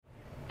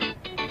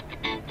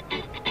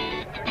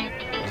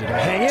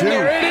Hang in Dude,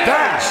 there. It is.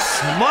 that's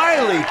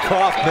Smiley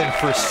Kaufman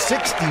for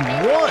 61.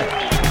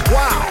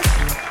 Wow.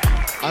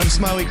 I'm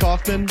Smiley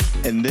Kaufman,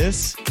 and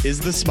this is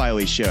The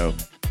Smiley Show.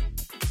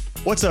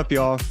 What's up,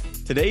 y'all?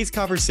 Today's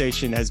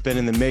conversation has been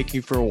in the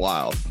making for a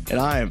while, and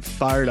I am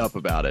fired up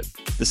about it.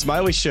 The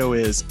Smiley Show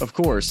is, of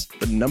course,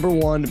 the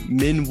 #1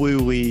 Min Woo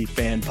Lee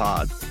fan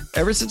pod.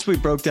 Ever since we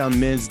broke down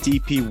Min's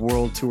DP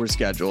World Tour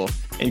schedule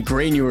in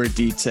granular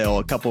detail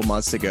a couple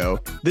months ago,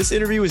 this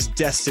interview was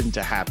destined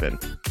to happen.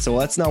 So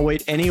let's not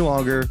wait any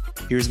longer.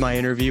 Here's my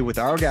interview with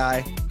our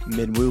guy,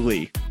 Min Woo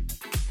Lee.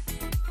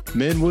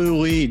 Min Woo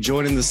Lee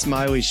joining the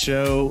Smiley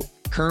Show.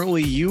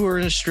 Currently, you are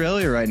in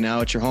Australia right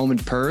now at your home in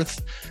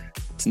Perth.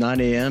 It's 9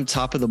 a.m.,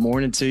 top of the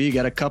morning too. You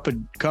got a cup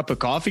of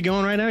coffee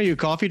going right now? You a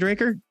coffee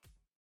drinker?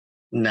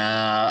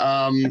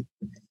 Nah.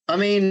 I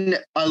mean,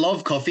 I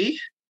love coffee,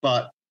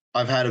 but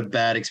I've had a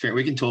bad experience.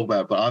 We can talk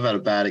about it, but I've had a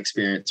bad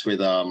experience with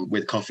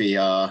coffee.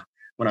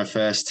 When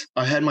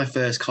I had my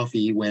first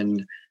coffee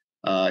when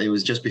it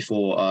was just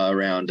before a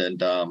round and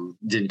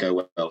didn't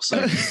go well. So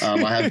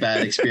I have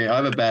bad experience. I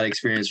have a bad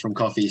experience from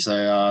coffee.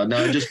 So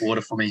no, just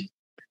water for me.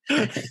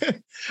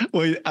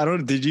 Well,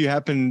 did you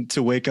happen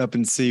to wake up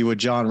and see what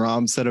Jon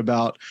Rahm said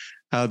about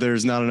how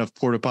there's not enough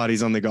porta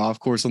potties on the golf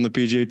course on the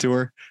PGA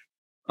Tour?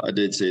 I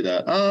did see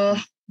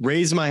that.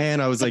 Raised my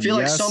hand. I was like,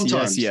 yes,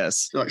 sometimes,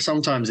 yes. Like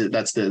sometimes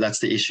that's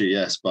the issue.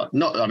 Yes, but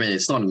not. I mean,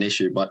 it's not an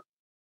issue, but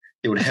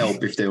it would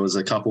help if there was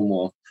a couple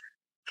more.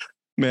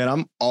 Man,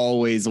 I'm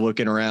always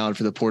looking around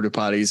for the porta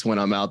potties when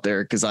I'm out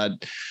there because I don't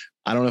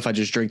know if I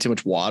just drink too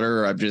much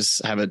water or I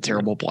just have a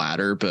terrible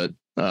bladder, but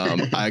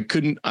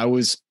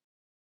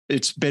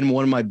it's been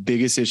one of my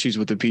biggest issues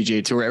with the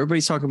PGA Tour.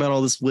 Everybody's talking about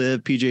all this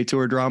live PGA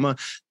Tour drama.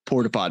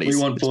 Porta potties. We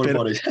want porta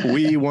potties.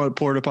 We want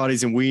porta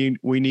potties, and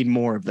we need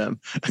more of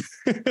them.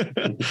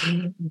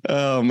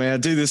 Oh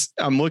man, dude,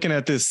 I'm looking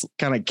at this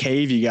kind of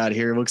cave you got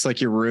here. It looks like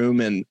your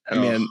room, and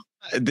man,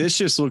 this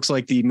just looks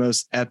like the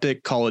most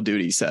epic Call of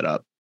Duty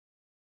setup.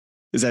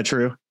 Is that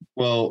true?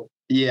 Well,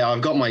 yeah,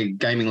 I've got my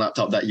gaming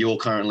laptop that your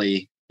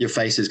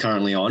face is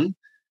currently on.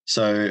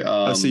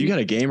 So, so you got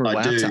a gamer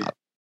laptop.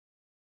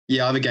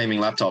 Yeah, I have a gaming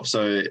laptop.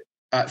 So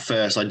at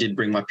first I did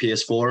bring my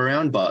PS4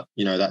 around, but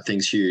that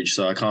thing's huge.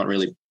 So I can't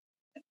really,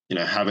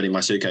 have it in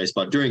my suitcase.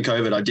 But during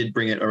COVID, I did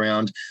bring it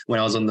around when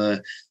I was on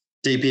the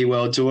DP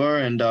World Tour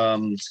and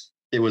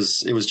it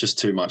was just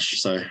too much.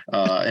 So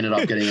I ended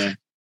up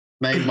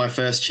made my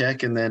first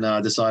check and then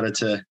decided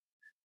to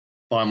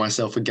buy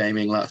myself a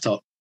gaming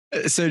laptop.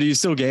 So do you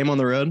still game on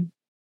the road?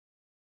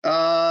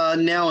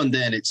 Now and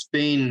then. It's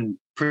been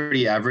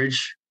pretty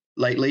average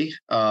lately.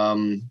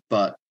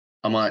 But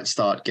I might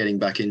start getting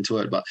back into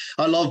it, but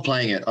I love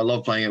playing it. I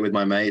love playing it with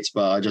my mates,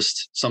 but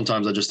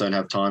sometimes I just don't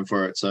have time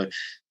for it. So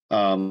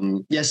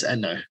yes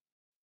and no.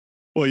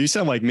 Well, you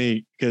sound like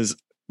me because,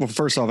 well,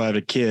 first off, I have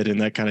a kid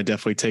and that kind of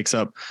definitely takes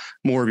up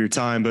more of your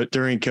time. But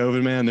during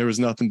COVID, man, there was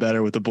nothing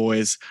better with the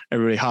boys,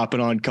 everybody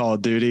hopping on Call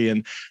of Duty.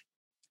 And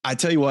I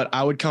tell you what,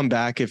 I would come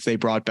back if they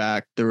brought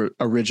back the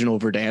original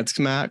Verdansk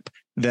map.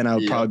 Then I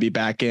would probably be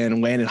back in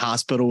Landed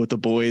Hospital with the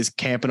boys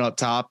camping up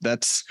top.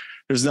 There's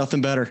nothing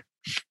better.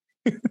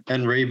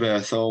 And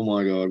Rebirth, oh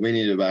my God, we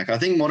need it back. I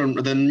think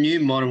the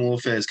new Modern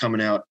Warfare is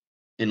coming out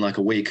in like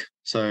a week,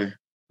 so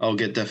I'll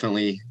get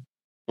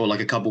or like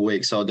a couple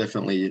weeks. So I'll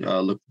definitely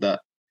look at that.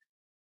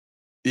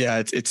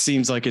 Yeah, it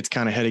seems like it's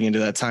kind of heading into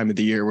that time of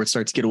the year where it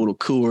starts to get a little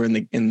cooler in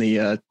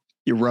the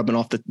you're rubbing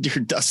off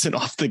you're dusting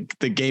off the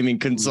gaming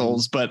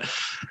consoles. But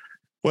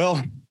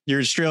well,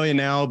 you're Australian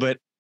now, but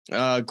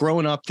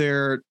growing up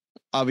there,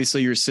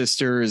 obviously your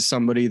sister is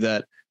somebody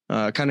that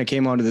kind of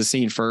came onto the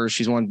scene first.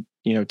 She's won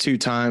 2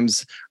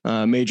 times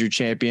major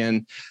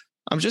champion.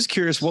 I'm just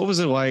curious, what was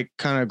it like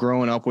kind of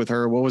growing up with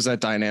her? What was that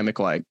dynamic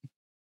like?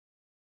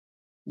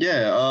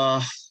 Yeah.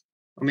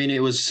 I mean,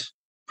 it was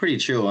pretty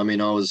chill. I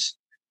mean,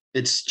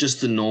 it's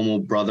just the normal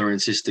brother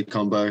and sister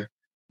combo.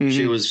 Mm-hmm.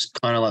 She was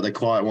kind of like the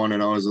quiet one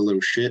and I was a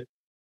little shit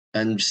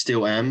and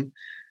still am.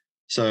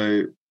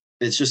 So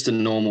it's just a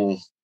normal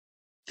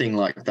thing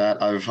like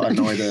that. I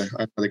annoy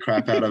the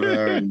crap out of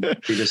her and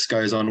she just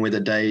goes on with a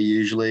day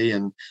usually.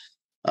 And,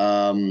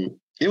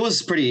 it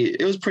was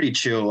pretty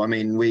chill. I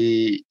mean,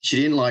 she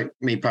didn't like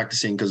me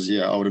practicing because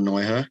I would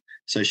annoy her.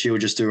 So she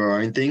would just do her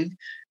own thing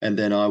and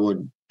then I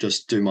would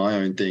just do my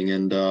own thing.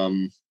 And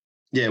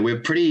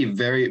we're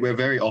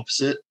very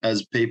opposite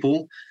as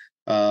people.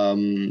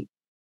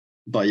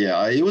 But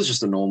yeah, it was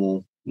just a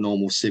normal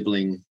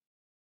sibling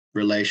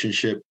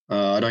relationship.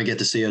 I don't get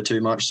to see her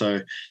too much. So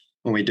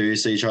when we do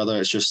see each other,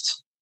 it's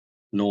just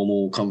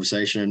normal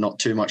conversation and not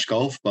too much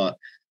golf, but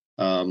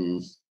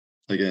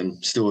again,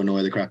 still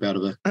annoy the crap out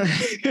of her.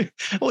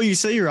 Well, you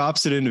say you're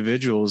opposite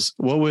individuals.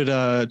 What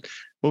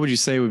would you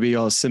say would be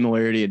all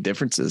similarity and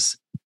differences?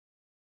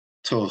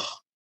 Oh,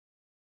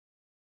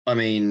 I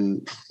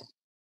mean,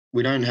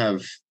 we don't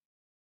have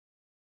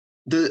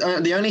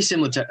the only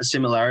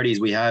similarities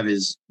we have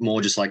is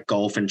more just like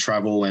golf and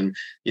travel, and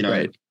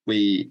right.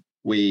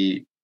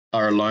 we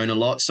are alone a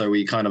lot, so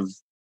we kind of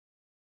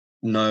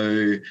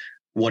know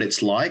what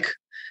it's like.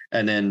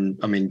 And then,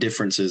 I mean,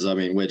 differences. I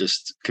mean, we're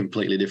just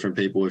completely different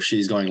people. If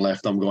she's going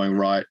left, I'm going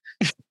right.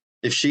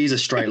 If she's a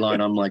straight line,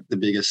 I'm like the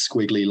biggest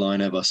squiggly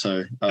line ever.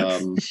 So,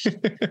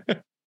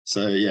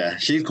 so yeah,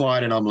 she's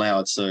quiet and I'm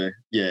loud. So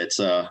yeah, it's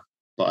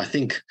but I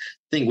think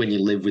when you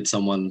live with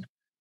someone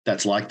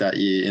that's like that,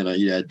 you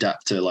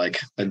adapt to like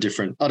a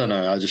different. I don't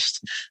know.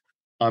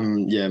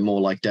 I'm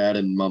more like dad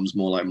and mum's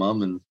more like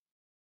mum, and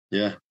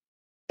yeah.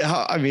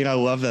 I mean, I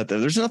love that though.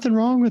 There's nothing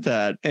wrong with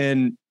that.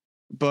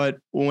 But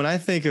when I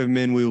think of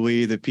Minwoo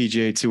Lee, the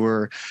PGA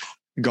Tour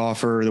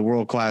golfer, the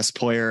world-class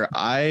player,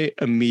 I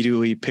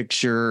immediately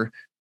picture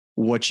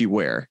what you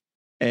wear.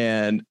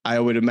 And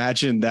I would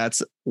imagine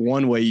that's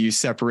one way you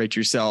separate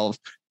yourself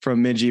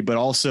from Minjee, but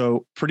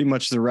also pretty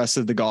much the rest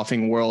of the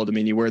golfing world. I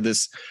mean, you wear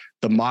the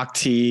mock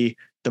tee,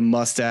 the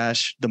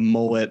mustache, the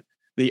mullet,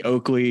 the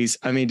Oakleys.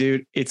 I mean,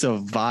 dude, it's a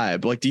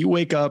vibe. Like, do you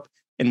wake up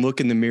and look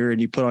in the mirror and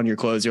you put on your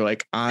clothes, you're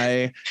like,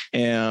 I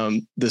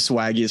am the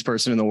swaggiest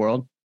person in the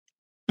world?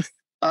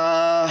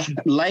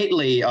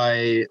 Lately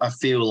I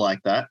feel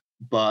like that,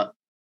 but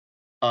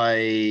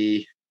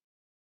no,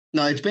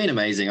 it's been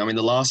amazing. I mean,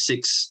 the last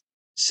 6,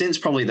 since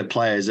probably the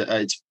Players,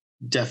 it's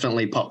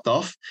definitely popped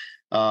off.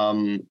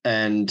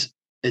 And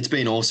it's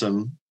been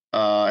awesome.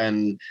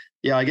 And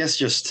yeah, I guess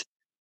just,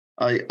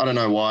 I don't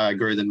know why I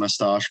grew the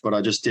mustache, but I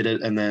just did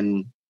it. And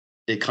then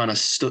it kind of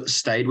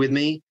stayed with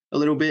me a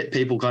little bit.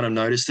 People kind of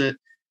noticed it.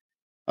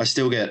 I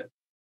still get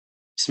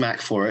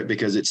smack for it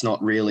because it's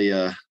not really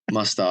a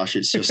mustache.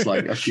 It's just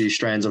like a few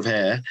strands of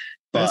hair.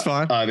 But that's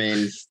fine. I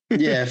mean,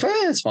 yeah,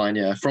 it's fine.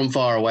 Yeah. From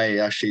far away,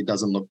 it actually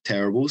doesn't look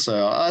terrible.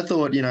 So I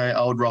thought,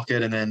 I would rock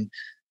it. And then,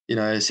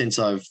 since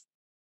I've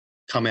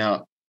come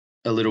out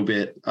a little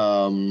bit,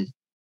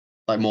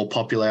 like more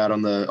popular out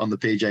on the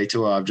PGA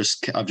Tour, I've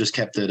just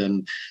kept it,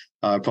 and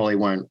I probably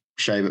won't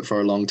shave it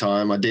for a long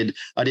time. I did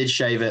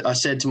shave it. I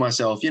said to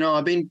myself,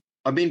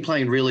 I've been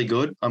playing really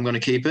good. I'm going to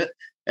keep it.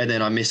 And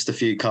then I missed a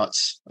few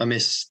cuts. I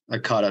missed a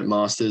cut at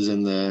Masters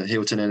and the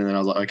Hilton, and then I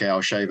was like, okay,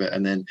 I'll shave it.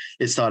 And then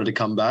it started to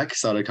come back,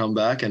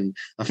 and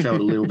I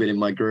felt a little bit in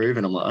my groove,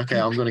 and I'm like, okay,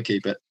 I'm going to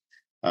keep it.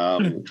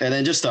 And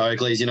then just the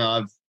Oakleys,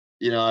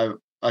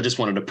 I just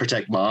wanted to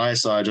protect my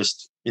eyes. So I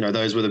just,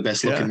 those were the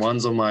best looking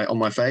ones on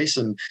my face,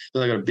 and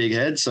then I got a big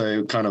head.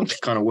 So kind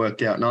of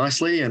worked out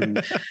nicely. And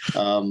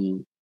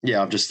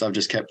I've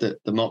just kept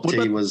it. The mock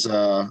tee was,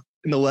 in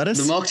the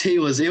lettuce. The mock tee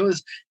was,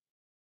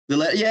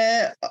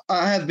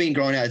 I have been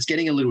growing out. It's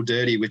getting a little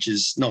dirty, which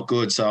is not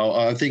good. So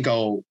I think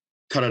I'll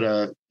cut it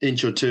an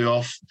inch or two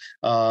off.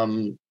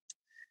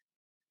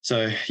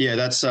 So yeah,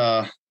 that's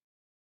the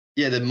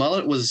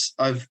mullet was.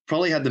 I've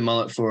probably had the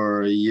mullet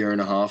for a year and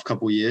a half,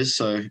 couple of years.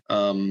 So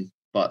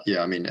but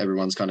yeah, I mean,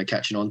 everyone's kind of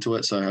catching on to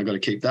it, so I got to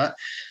keep that.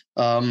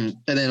 And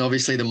then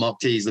obviously the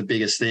mock tee is the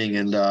biggest thing,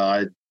 and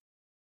I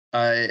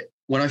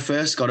when I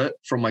first got it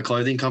from my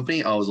clothing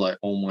company, I was like,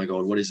 oh my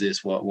God, what is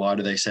this? Why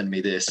do they send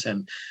me this?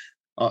 And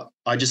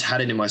I just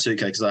had it in my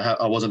suitcase because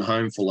I wasn't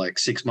home for like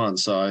 6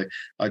 months. So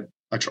I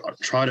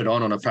tried it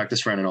on a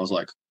practice round, and I was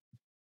like,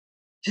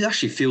 it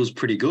actually feels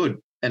pretty good.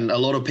 And a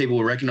lot of people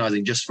were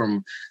recognizing just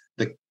from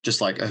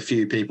just like a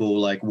few people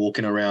like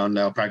walking around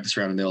our practice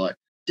round, and they're like,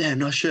 damn,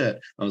 nice shirt.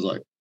 I was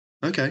like,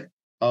 okay,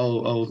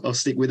 I'll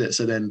stick with it.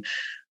 So then,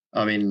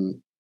 I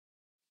mean,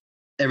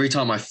 every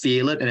time I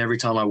feel it and every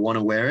time I want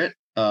to wear it,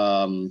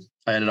 I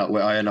end up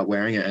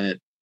wearing it, and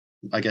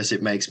I guess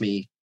it makes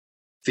me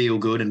feel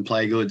good and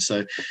play good.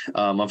 So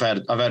I've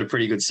had a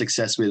pretty good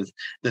success with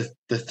the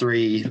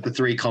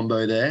three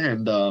combo there,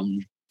 and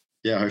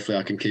hopefully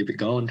I can keep it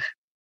going.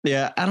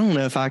 Yeah, I don't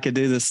know if I could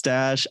do the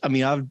stash. I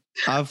mean,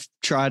 I've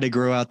tried to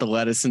grow out the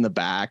lettuce in the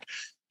back.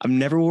 I've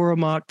never wore a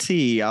mock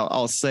tee.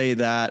 I'll say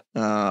that,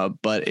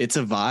 but it's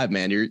a vibe,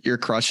 man. You're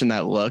crushing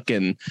that look,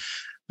 and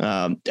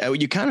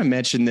you kind of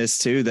mentioned this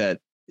too, that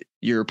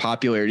your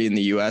popularity in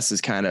the U.S. is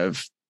kind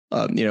of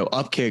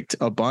upkicked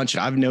a bunch.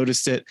 I've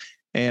noticed it.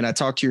 And I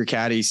talked to your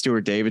caddy,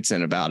 Stuart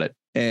Davidson, about it.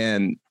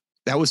 And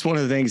that was one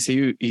of the things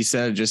he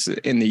said, just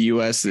in the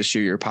US this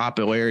year, your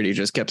popularity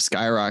just kept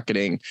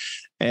skyrocketing.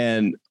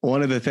 And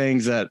one of the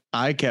things that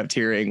I kept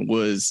hearing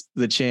was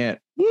the chant,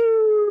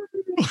 woo.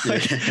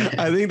 Like,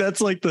 I think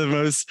that's like the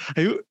most,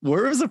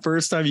 where was the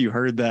first time you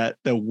heard the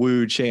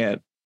woo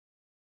chant?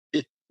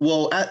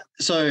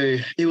 So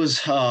it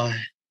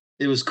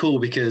was cool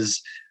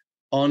because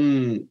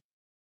on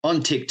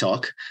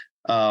TikTok,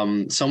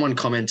 someone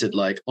commented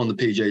like, on the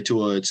PGA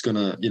Tour, it's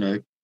gonna,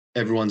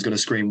 everyone's gonna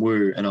scream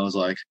woo, and I was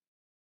like,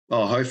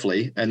 oh,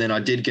 hopefully. And then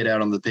I did get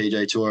out on the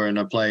PGA Tour, and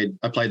I played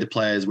the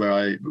Players where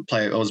I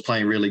was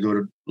playing really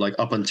good, like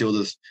up until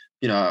the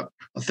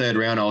a third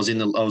round. I was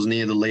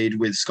near the lead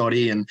with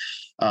Scotty, and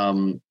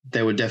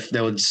they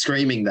were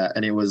screaming that,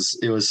 and it was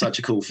such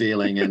a cool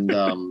feeling, and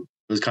it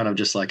was kind of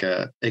just like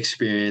a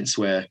experience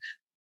where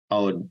I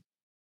would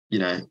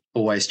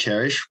always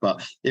cherish.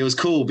 But it was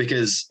cool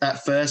because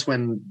at first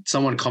when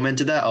someone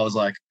commented that, I was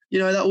like,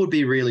 that would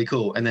be really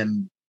cool. And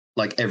then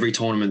like every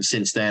tournament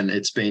since then,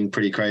 it's been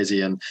pretty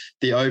crazy. And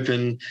the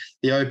Open,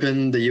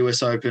 the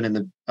US Open, and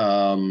the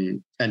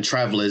and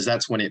Travelers,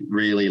 that's when it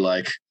really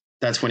like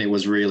that's when it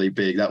was really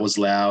big. That was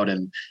loud,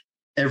 and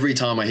every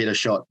time I hit a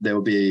shot, there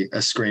would be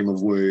a scream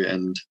of woo,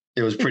 and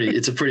it's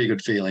a pretty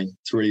good feeling.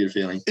 It's a really good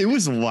feeling. It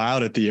was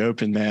wild at the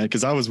Open, man,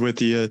 because I was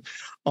with you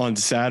on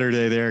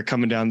Saturday there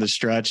coming down the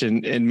stretch,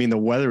 and I mean, the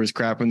weather was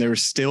crap, and they were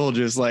still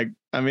just like,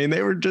 I mean,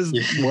 they were just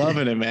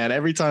loving it, man.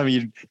 Every time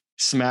you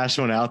smash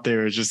one out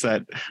there, it's just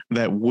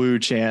that woo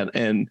chant.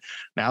 And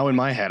now in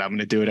my head, I'm going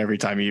to do it every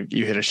time you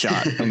hit a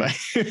shot. But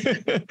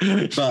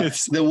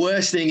the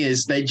worst thing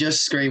is they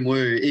just scream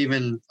woo.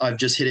 Even I've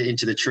just hit it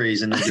into the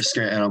trees and they just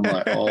scream, and I'm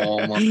like, oh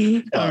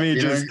my God. I mean,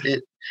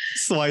 it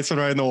slicing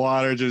right in the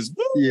water, just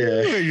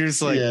you're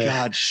just like,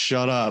 God,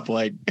 shut up.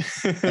 Like,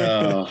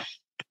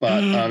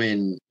 but I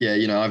mean,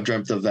 I've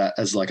dreamt of that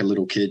as like a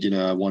little kid.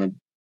 I wanted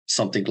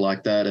something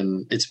like that,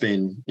 and it's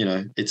been,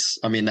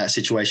 I'm in that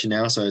situation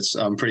now, so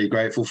I'm pretty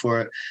grateful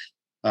for it.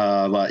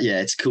 But yeah,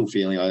 it's a cool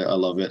feeling. I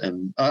love it,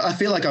 and I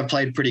feel like I've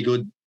played pretty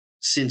good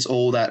since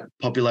all that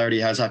popularity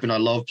has happened. I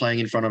love playing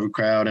in front of a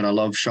crowd, and I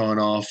love showing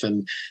off,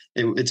 and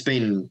it's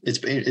been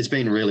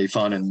really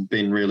fun and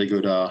been really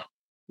good. I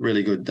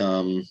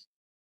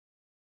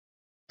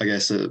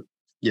guess a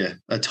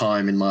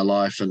time in my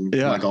life and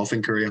my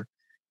golfing career.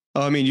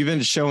 Oh, I mean, you've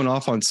been showing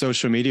off on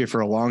social media for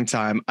a long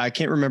time. I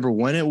can't remember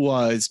when it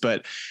was,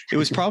 but it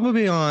was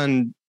probably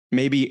on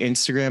maybe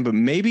Instagram, but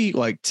maybe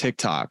like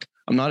TikTok.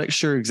 I'm not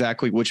sure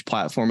exactly which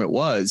platform it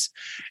was.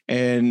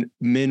 And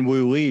Min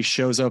Woo Lee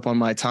shows up on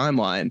my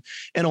timeline.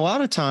 And a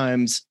lot of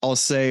times I'll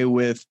say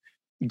with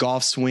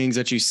golf swings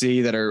that you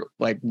see that are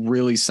like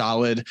really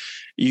solid,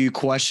 you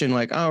question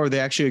like, oh, are they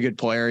actually a good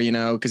player?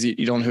 Because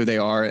you don't know who they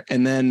are.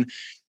 And then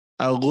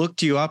I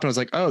looked you up and I was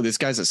like, oh, this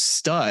guy's a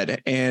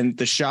stud. And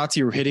the shots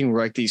you were hitting were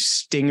like these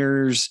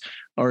stingers,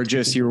 or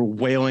just you were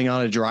wailing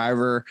on a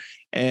driver.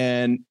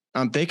 And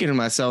I'm thinking to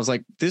myself,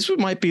 like, this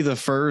might be the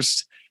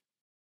first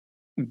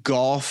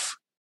golf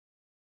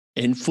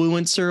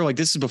influencer. Like,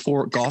 this is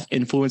before golf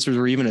influencers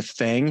were even a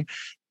thing,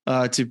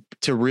 to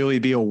really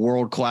be a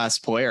world-class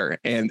player.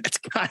 And it's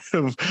kind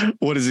of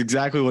what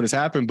has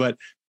happened. But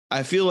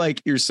I feel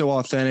like you're so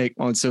authentic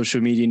on social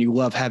media and you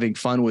love having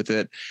fun with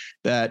it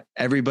that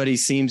everybody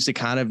seems to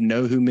kind of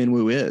know who Min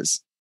Woo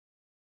is.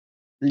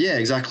 Yeah,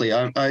 exactly.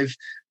 I've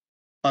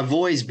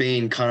always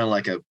been kind of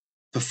like a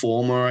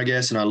performer, I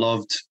guess. And I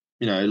loved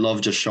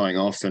just showing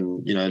off,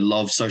 and,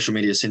 loved social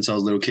media since I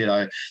was a little kid.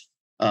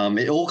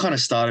 It all kind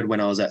of started when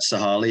I was at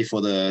Sahali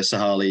for the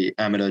Sahali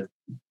Amateur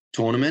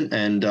tournament.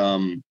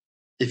 And,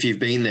 if you've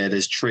been there,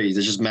 there's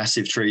just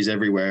massive trees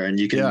everywhere. And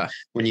you can,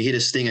 when you hit a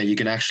stinger, you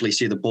can actually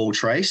see the ball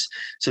trace.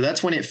 So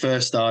that's when it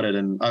first started.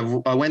 And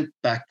I went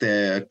back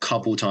there a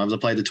couple times. I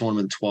played the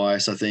tournament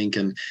twice, I think.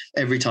 And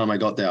every time I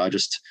got there, I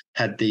just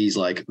had these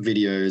like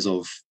videos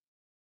of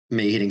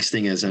me hitting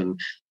stingers, and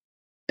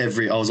I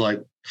was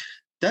like,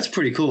 that's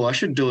pretty cool. I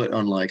should do it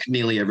on like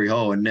nearly every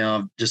hole. And now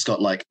I've just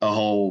got like a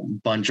whole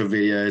bunch of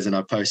videos, and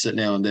I post it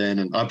now and then.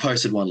 And I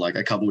posted one like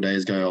a couple of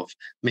days ago of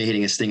me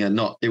hitting a stinger.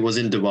 It was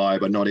in Dubai,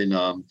 but not in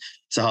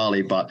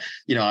Sahali. But,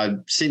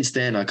 since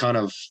then it kind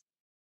of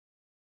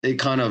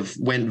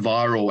went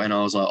viral, and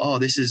I was like, oh,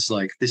 this is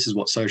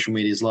what social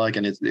media is like.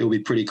 And it'll be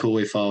pretty cool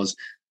if I was,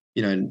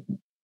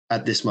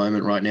 at this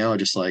moment right now,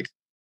 just like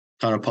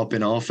kind of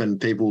popping off, and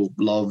people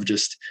love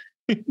just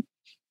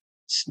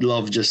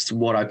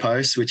what I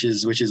post, which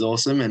is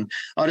awesome. And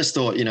I just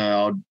thought,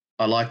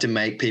 I like to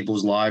make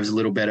people's lives a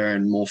little better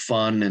and more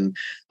fun. And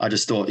I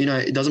just thought,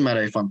 it doesn't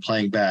matter if I'm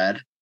playing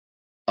bad,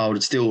 I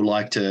would still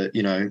like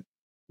to,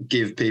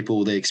 give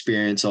people the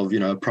experience of,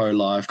 a pro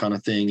life kind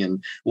of thing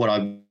and what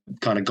I'm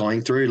kind of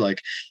going through.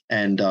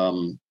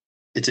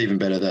 It's even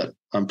better that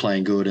I'm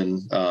playing good,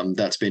 and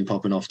that's been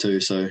popping off too.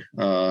 So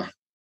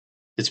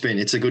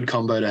it's a good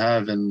combo to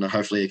have, and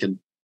hopefully it can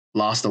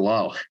last a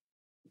while.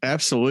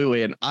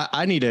 Absolutely. And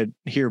I need to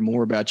hear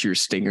more about your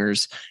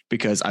stingers,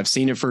 because I've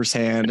seen it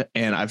firsthand,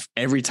 and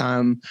every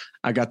time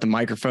I got the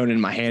microphone in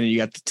my hand and you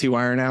got the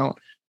 2-iron out,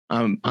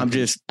 I'm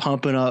just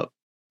pumping up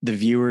the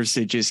viewers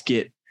to just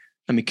get,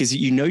 because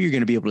you're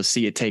going to be able to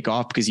see it take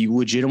off, because you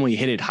legitimately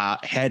hit it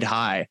head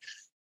high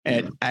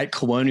at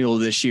Colonial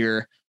this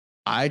year.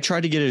 I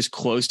tried to get as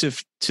close to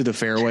the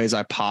fairway as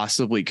I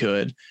possibly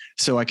could,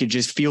 so I could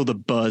just feel the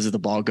buzz of the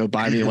ball go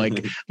by me,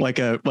 like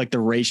the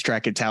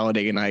racetrack at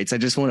Talladega Nights. I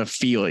just want to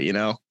feel it,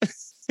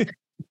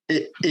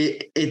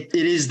 It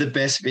is the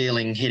best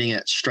feeling, hitting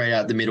it straight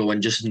out the middle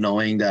and just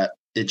knowing that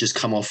it just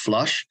come off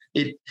flush.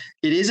 It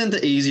isn't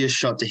the easiest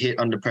shot to hit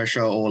under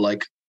pressure, or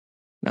like.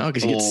 No,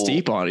 because you get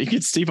steep on it. You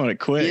get steep on it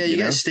quick. Yeah, you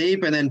get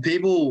steep, and then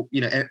people,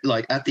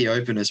 like at the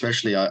Open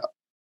especially,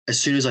 as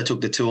soon as I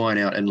took the 2-iron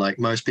out, and like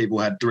most people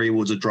had 3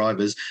 woods of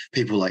drivers,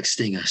 people like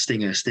stinger,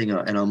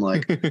 and I'm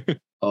like,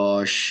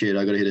 oh shit,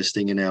 I got to hit a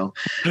stinger now.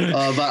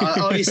 But I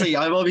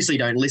obviously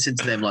don't listen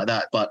to them like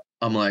that. But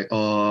I'm like,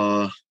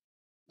 oh,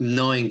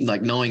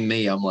 knowing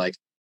me, I'm like,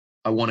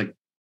 I want to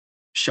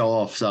show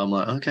off. So I'm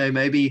like, okay,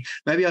 maybe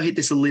I'll hit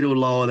this a little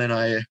lower than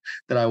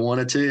I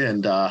wanted to,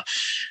 and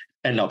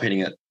end up hitting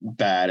it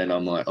bad, and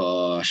I'm like,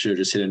 oh, I should have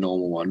just hit a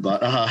normal one.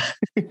 But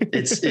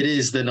it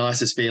is the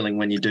nicest feeling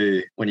when you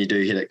do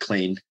hit it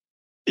clean.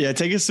 Yeah,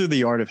 take us through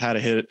the art of how to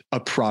hit a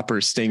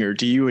proper stinger.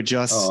 Do you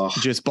adjust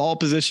just ball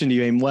position? Do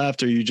you aim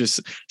left, or you just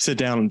sit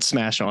down and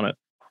smash on it?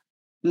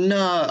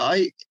 No,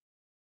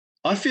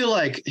 I feel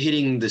like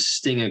hitting the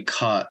stinger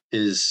cut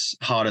is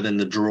harder than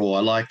the draw.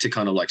 I like to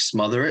kind of like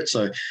smother it.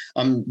 So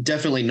I'm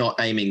definitely not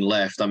aiming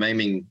left. I'm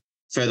aiming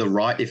further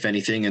right, if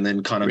anything, and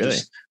then kind of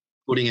just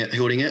holding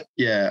it.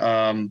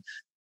 Yeah.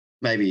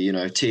 Maybe,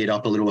 tee it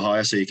up a little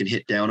higher so you can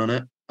hit down on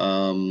it.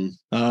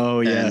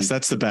 Yes,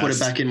 that's the best. Put it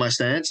back in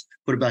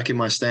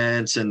my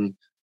stance. And,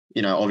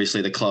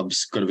 obviously the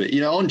club's got a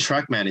bit, on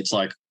TrackMan, it's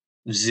like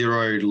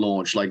zero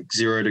launch, like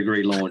 0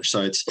 degree launch.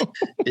 So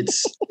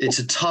it's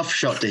a tough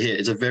shot to hit.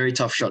 It's a very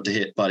tough shot to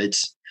hit, but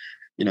it's,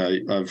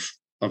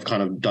 I've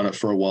kind of done it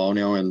for a while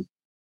now, and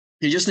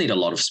you just need a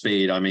lot of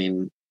speed. I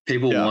mean,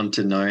 people want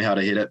to know how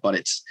to hit it, but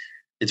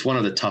it's one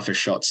of the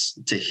toughest shots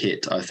to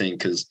hit, I think,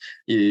 because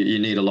you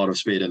need a lot of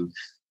speed. And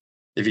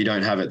if you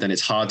don't have it, then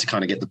it's hard to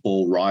kind of get the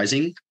ball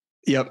rising.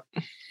 Yep.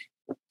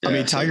 Yeah, I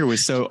mean, Tiger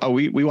was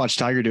we watched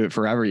Tiger do it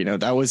forever.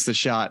 That was the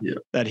shot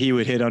that he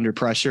would hit under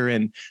pressure.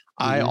 And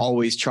I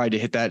always tried to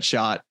hit that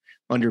shot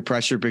under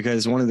pressure,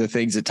 because one of the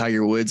things that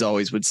Tiger Woods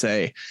always would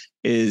say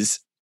is,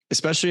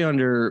 especially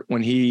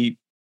when he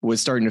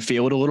was starting to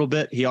feel it a little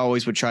bit, he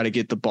always would try to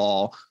get the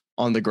ball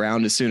on the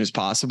ground as soon as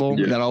possible.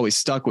 Yeah. And that always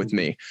stuck with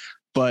me.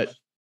 But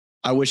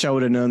I wish I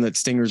would have known that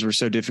stingers were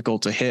so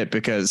difficult to hit,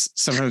 because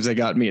sometimes they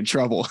got me in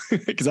trouble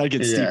because I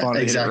get steep on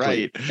it. Exactly.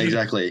 Hit it right.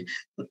 Exactly.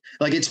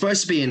 Like, it's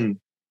supposed to be an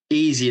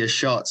easier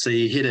shot. So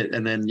you hit it,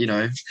 and then,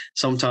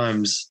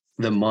 sometimes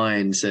the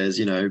mind says,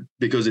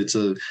 because it's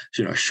a,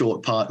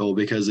 short putt, or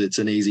because it's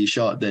an easy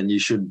shot, then you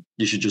should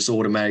just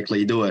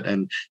automatically do it.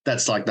 And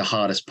that's like the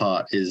hardest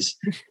part, is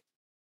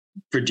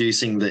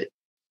producing the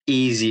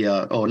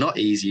easier, or not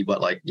easy,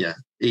 but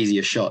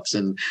easier shots.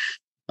 And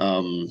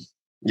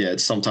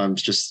it's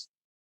sometimes just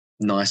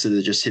nicer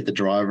to just hit the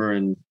driver,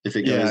 and if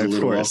it goes a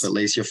little off, at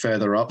least you're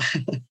further up.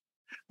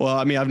 Well,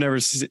 I mean, I've never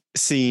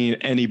seen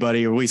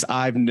anybody, or at least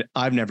I've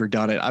never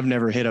done it. I've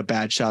never hit a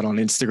bad shot on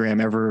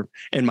Instagram ever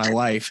in my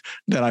life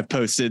that I've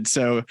posted.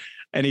 So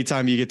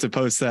anytime you get to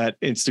post that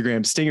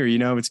Instagram stinger,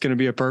 it's going to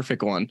be a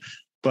perfect one.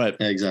 But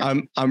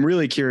exactly. I'm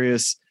really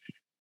curious,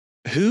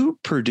 who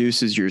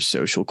produces your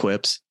social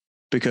clips,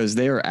 because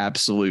they are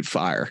absolute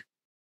fire.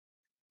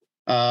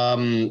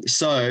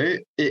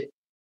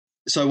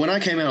 So when I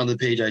came out on the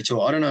PJ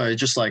Tour, I don't know,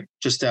 just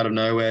out of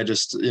nowhere,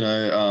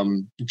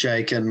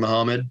 Jake and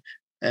Mohammed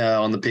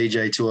on the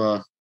PJ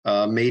Tour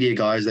media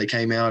guys, they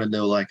came out and they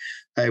were like,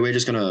 hey, we're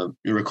just going to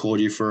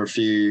record you for a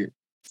few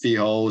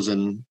holes,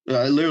 and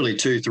literally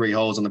 2-3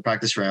 holes on the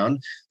practice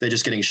round. They're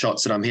just getting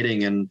shots that I'm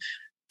hitting, and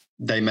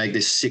they make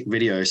this sick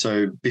video.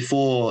 So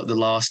before the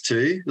last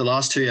two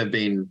have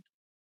been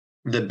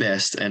the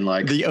best. And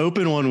like, the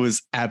Open one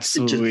was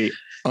absolutely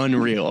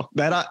unreal.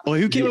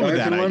 Who came up with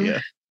that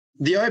idea?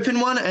 The Open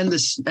one and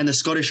the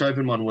Scottish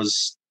Open one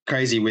was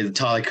crazy, with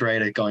Tyler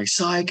Creator going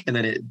psych, and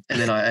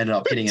then I ended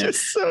up hitting it.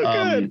 So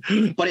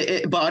good. But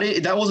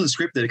that wasn't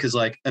scripted, because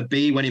like a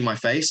bee went in my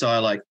face, so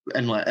I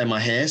and my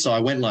hair, so I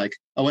went like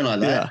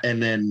that,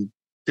 and then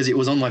because it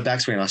was on my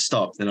backswing, I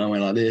stopped, and I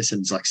went like this,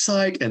 and it's like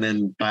psych, and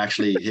then I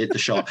actually hit the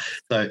shot.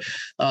 So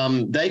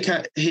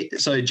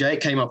so Jake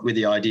came up with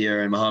the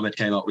idea, and Mohammed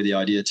came up with the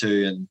idea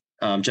too,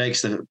 and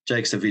Jake's the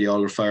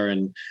videographer,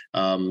 and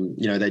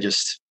they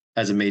just,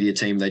 as a media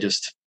team, they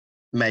just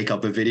make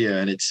up a video.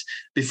 And it's,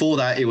 before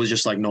that, it was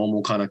just like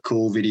normal kind of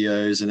cool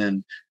videos, and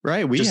then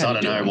I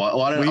don't know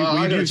why.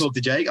 I don't talk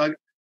to Jake.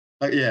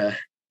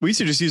 We used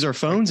to just use our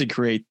phones and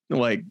create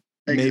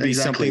maybe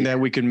something that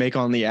we could make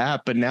on the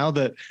app. But now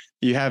that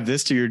you have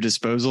this to your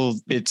disposal,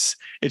 it's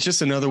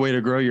just another way to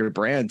grow your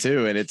brand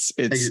too. And it's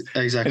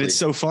exactly, and it's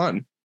so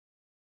fun.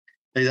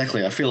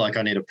 Exactly. I feel like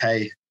I need to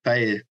pay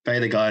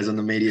the guys on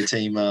the media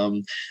team.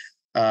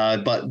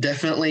 But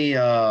definitely,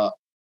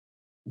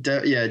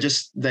 they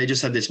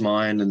just had this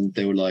mind, and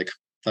they were like,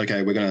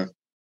 okay, we're going to,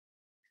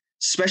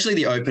 especially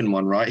the Open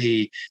one, right?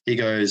 He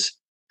goes,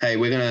 hey,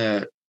 we're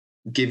going to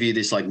give you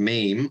this like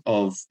meme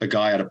of a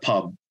guy at a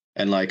pub,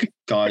 and like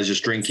guys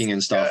just drinking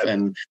and stuff.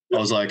 And I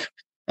was like,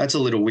 that's a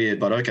little weird,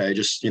 but okay,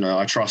 just,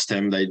 I trust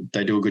them. They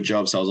do a good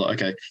job. So I was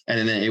like, okay.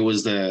 And then it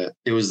was the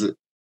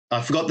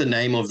I forgot the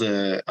name of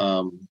the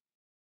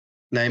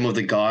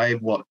guy,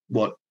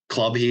 what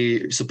club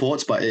he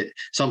supports, but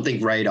something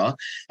Raider.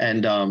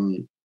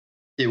 And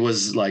it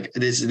was like,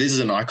 this is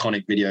an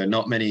iconic video. I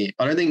don't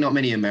think not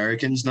many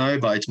Americans know,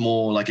 but it's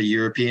more like a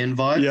European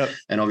vibe. Yep.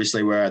 And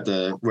obviously we're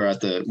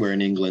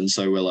in England,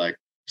 so we're like,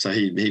 so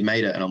he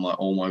made it, and I'm like,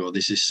 oh my God,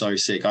 this is so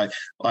sick.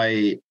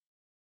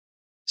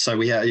 So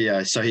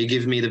he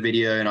gives me the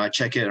video, and I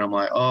check it, and I'm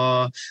like,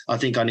 oh, I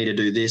think I need to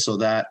do this or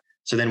that.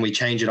 So then we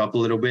change it up a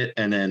little bit,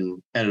 and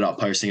then ended up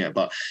posting it.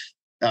 But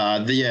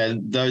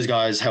those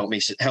guys have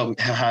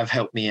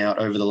helped me out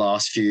over the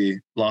last few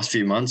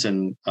months,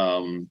 and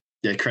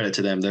credit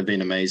to them. They've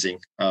been amazing.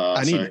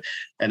 And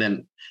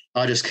then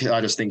I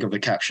just think of a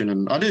caption,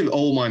 and I do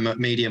all my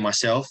media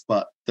myself,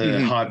 but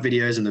the hype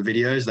videos and the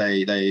videos,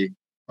 they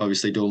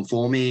obviously do them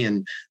for me,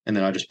 and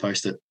then I just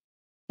post it.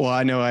 Well,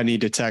 I know I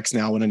need to text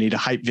now when I need a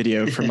hype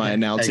video for my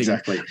announcing.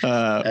 Exactly.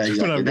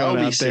 When I'm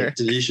going out there.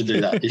 Sick. You should do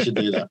that. You should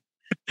do that.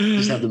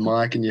 Just have the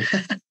mic and you.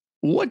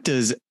 What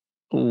does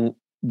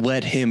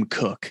let him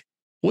cook?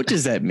 What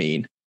does that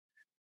mean?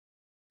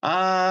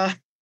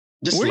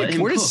 Just where, let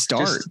him where cook. to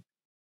start?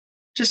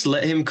 Just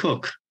let him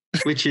cook,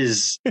 which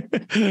is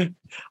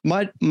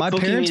my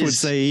parents would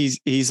say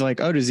he's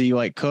like, oh, does he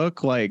like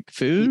cook like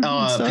food?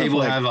 People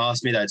like, have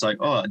asked me that. It's like,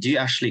 oh, do you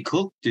actually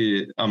cook?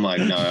 I'm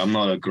like, no, I'm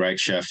not a great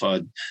chef.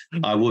 I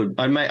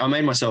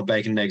made myself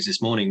bacon and eggs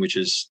this morning, which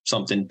is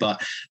something,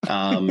 but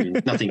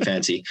nothing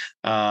fancy.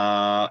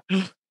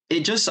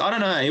 It just, I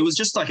don't know. It was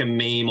just like a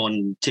meme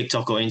on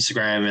TikTok or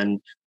Instagram,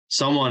 and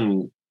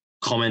someone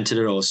commented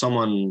it or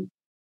someone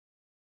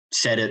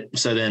said it.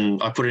 So then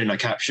I put it in a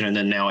caption, and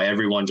then now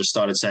everyone just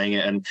started saying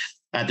it. And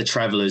at the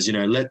Travelers,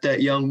 let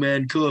that young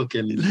man cook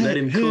and let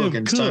him cook.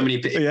 And so many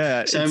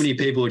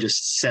people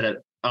just said it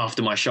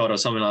after my shot or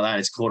something like that.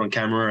 It's caught on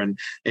camera and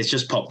it's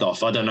just popped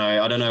off. I don't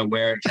know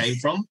where it came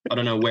from. I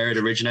don't know where it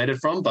originated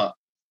from, but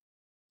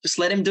just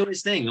let him do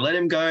his thing. Let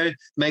him go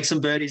make some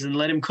birdies and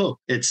let him cook.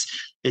 It's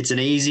an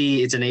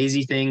easy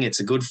thing. It's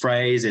a good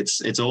phrase.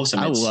 It's awesome.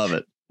 I love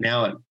it.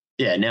 Now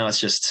it's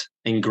just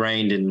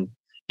ingrained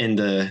in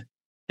the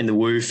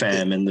Woo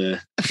fam and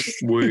the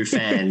Woo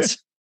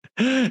fans.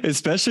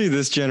 Especially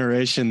this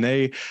generation,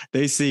 they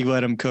see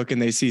let him cook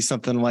and they see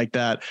something like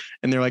that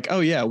and they're like,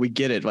 oh yeah, we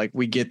get it. Like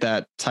we get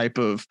that type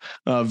of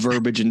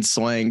verbiage and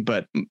slang.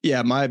 But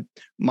yeah,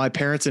 my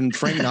parents and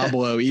Frank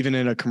Nobilo, even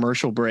in a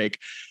commercial break,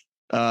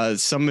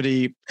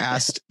 somebody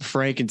asked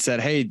Frank and said,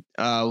 hey,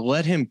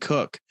 let him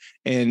cook.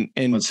 And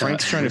what's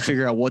Frank's trying to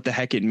figure out what the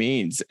heck it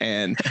means.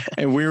 And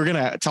we were going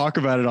to talk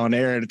about it on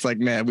air. And it's like,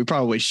 man, we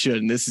probably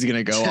shouldn't. This is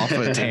going to go off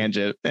a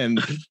tangent. But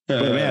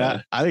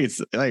man, I think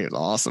it's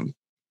awesome.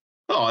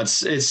 Oh, it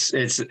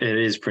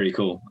is pretty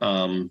cool.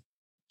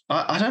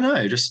 I don't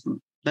know. Just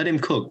let him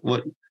cook.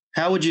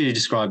 How would you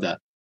describe that?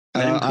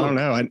 I don't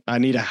know. I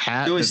need a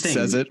hat that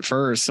says it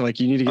first. So like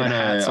you need to get a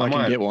hat so I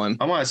can get one.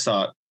 I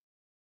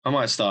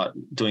might start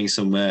doing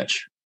some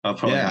merch. I'll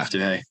probably have to.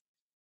 Hey,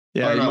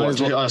 yeah. I don't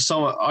know.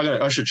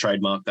 I should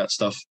trademark that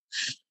stuff.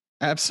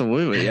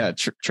 Absolutely, yeah.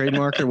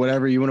 Trademark or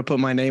whatever you want to put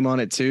my name on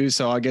it too,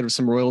 so I'll get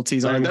some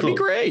royalties on it. That'd be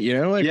great.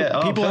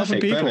 People helping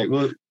people.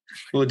 Perfect.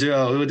 We'll do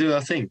our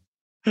thing.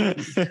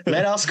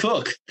 Let us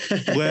cook.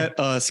 Let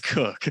us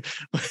cook.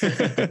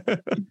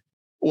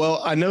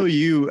 Well, I know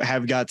you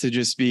have got to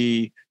just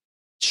be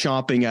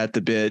chomping at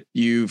the bit.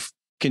 You've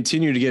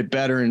continued to get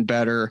better and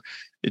better.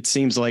 It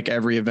seems like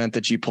every event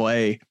that you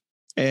play.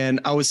 And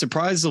I was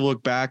surprised to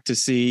look back to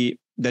see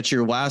that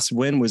your last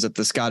win was at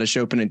the Scottish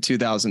Open in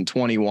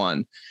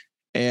 2021.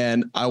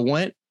 And I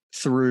went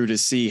through to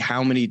see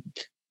how many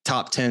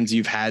top 10s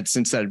you've had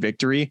since that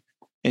victory.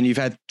 And you've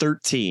had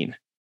 13.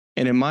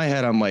 And in my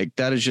head, I'm like,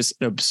 that is just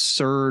an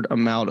absurd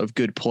amount of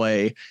good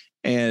play.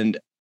 And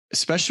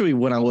especially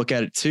when I look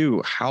at it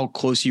too, how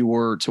close you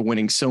were to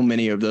winning so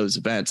many of those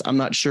events. I'm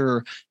not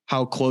sure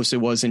how close it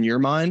was in your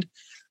mind,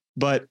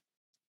 but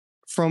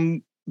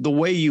from the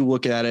way you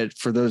look at it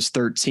for those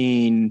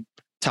 13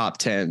 top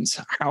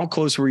 10s, how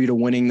close were you to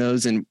winning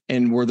those? And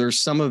were there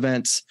some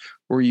events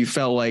where you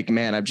felt like,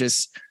 man, I'm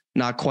just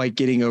not quite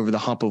getting over the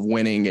hump of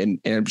winning and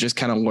I'm just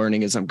kind of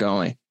learning as I'm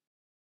going?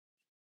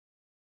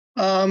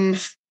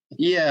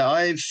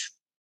 Yeah,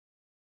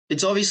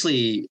 it's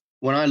obviously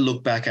when I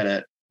look back at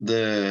it,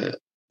 the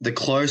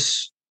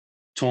close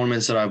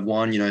tournaments that I've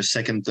won,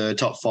 second, third,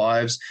 top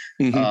fives,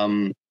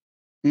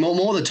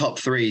 more the top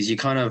threes, you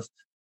kind of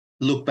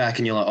look back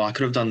and you're like, oh, I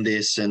could have done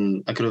this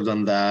and I could have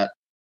done that.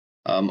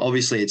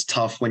 Obviously it's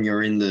tough when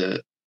you're in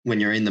the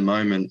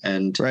moment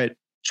and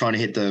trying to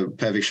hit the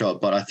perfect shot.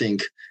 But I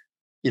think,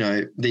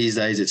 these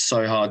days it's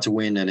so hard to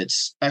win and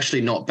it's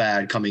actually not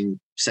bad coming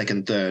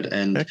second, third.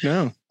 And heck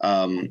no.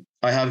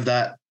 I have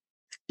that,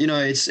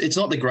 it's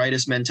not the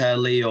greatest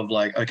mentality of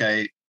like,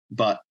 okay,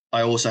 but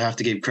I also have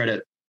to give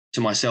credit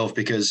to myself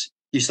because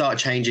you start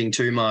changing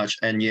too much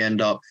and you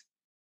end up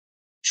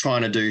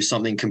trying to do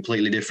something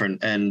completely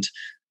different. And,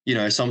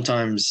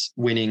 sometimes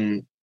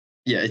winning,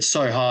 it's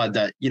so hard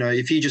that,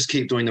 if you just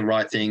keep doing the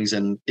right things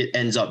and it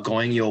ends up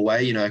going your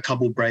way, a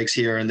couple breaks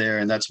here and there,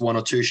 and that's one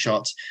or two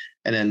shots.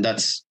 And then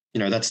that's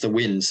the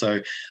win. So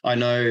I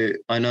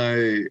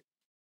know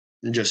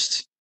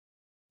just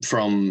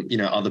from,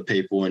 other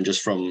people and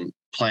just from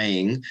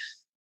playing,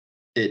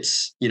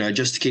 it's,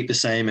 just to keep the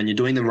same and you're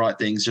doing the right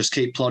things, just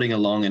keep plodding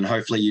along and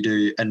hopefully you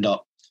do end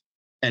up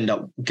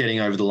getting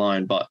over the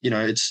line. But,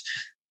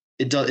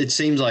 it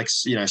seems like,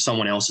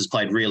 someone else has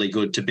played really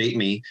good to beat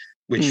me,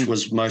 which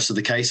was most of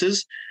the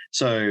cases.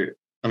 So,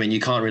 I mean, you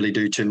can't really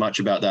do too much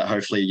about that.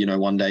 Hopefully,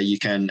 one day you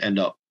can end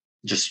up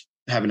just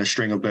having a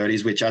string of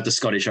birdies, which at the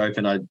Scottish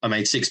Open, I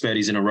made 6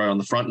 birdies in a row on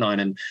the front nine.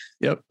 And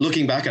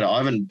looking back at it, I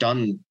haven't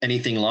done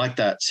anything like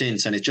that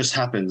since. And it just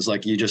happens.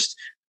 Like you just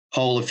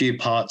hole a few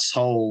putts,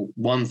 hole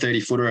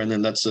 130 footer, and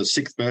then that's a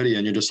 6th birdie.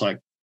 And you're just like,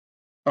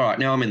 all right,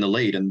 now I'm in the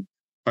lead and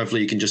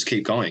hopefully you can just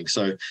keep going.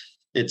 So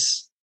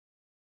it's,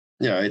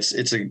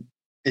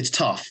 it's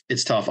tough.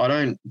 It's tough. I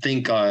don't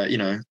think,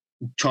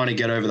 trying to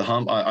get over the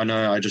hump. I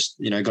know I just,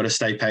 got to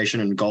stay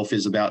patient, and golf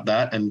is about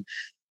that. And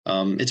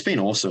it's been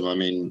awesome. I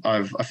mean,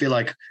 I feel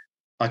like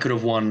I could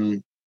have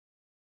won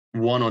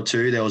one or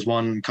two. There was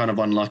one kind of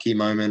unlucky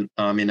moment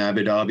in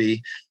Abu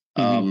Dhabi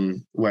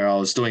where I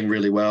was doing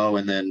really well,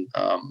 and then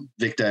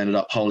Victor ended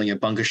up holding a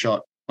bunker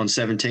shot on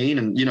 17,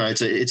 and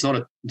it's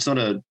not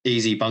a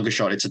easy bunker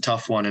shot. It's a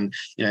tough one, and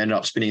ended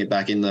up spinning it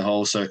back in the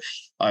hole. So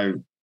I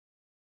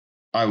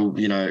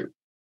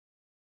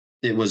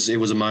it was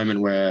a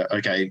moment where,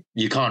 okay,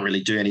 you can't really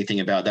do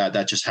anything about that.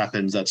 That just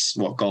happens. That's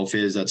what golf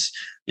is. That's,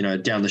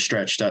 down the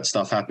stretch, that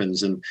stuff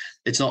happens. And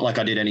it's not like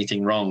I did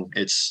anything wrong.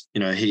 It's,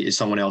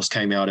 someone else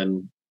came out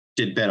and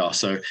did better.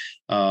 So,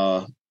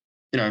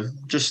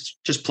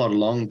 just plod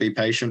along, be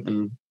patient,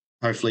 and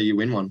hopefully you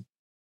win one.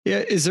 Yeah.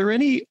 Is there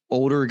any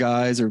older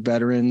guys or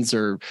veterans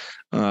or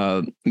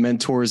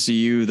mentors to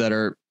you that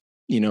are,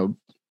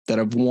 that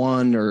have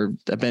won or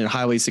have been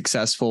highly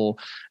successful?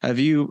 Have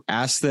you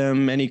asked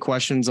them any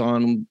questions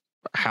on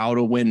how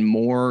to win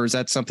more? Or is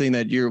that something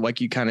that you're, like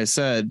you kind of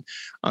said,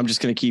 I'm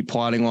just going to keep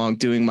plodding along,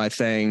 doing my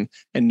thing,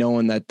 and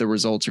knowing that the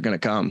results are going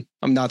to come?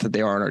 I'm not that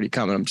they aren't already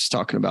coming. I'm just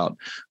talking about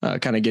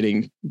kind of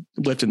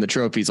lifting the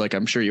trophies like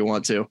I'm sure you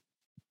want to.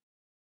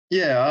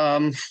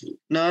 Yeah.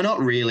 No, not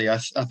really. I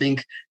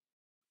think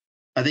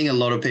a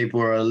lot of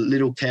people are a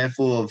little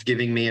careful of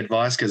giving me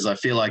advice, because I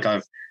feel like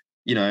I'm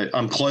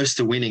close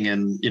to winning,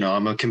 and,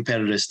 I'm a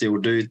competitor still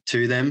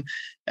to them.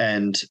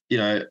 And,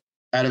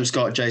 Adam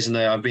Scott, Jason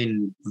Day, I've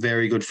been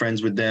very good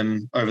friends with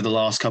them over the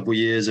last couple of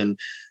years. And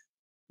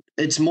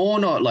it's more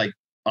not like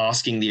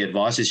asking the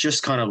advice. It's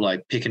just kind of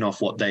like picking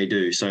off what they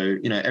do. So,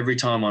 every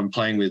time I'm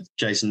playing with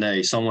Jason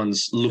Day,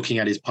 someone's looking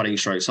at his putting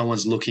stroke.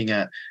 Someone's looking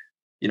at,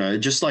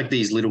 just like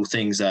these little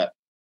things that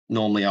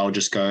normally I'll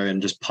just go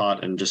and just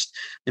putt and just,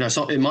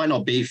 so it might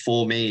not be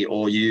for me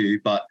or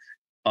you, but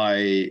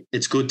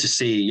it's good to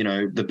see,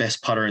 the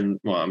best putter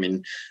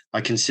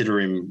I consider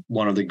him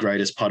one of the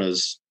greatest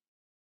putters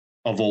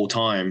of all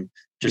time.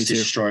 Just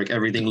his stroke,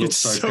 everything looks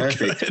so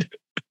perfect.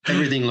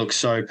 Everything looks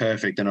so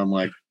perfect. And I'm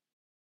like,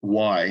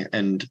 why?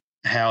 And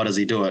how does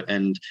he do it?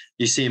 And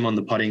you see him on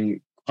the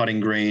putting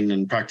green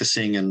and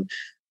practicing, and,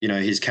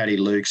 his caddy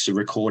Luke's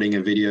recording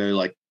a video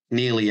like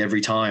nearly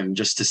every time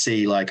just to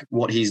see like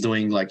what he's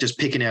doing, like just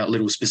picking out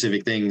little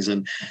specific things.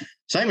 And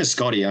same as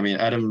Scotty. I mean,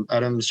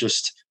 Adam's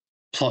just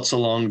plots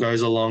along,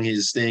 goes along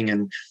his thing.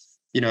 And,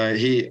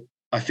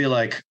 I feel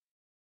like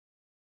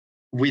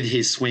with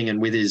his swing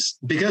and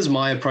because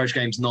my approach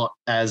game's not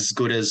as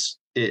good as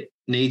it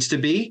needs to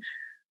be.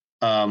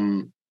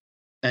 And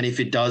if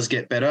it does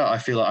get better, I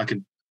feel like I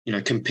could,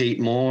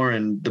 compete more,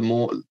 and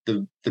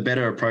the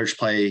better approach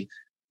play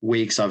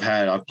weeks I've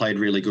had, I've played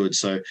really good.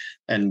 So,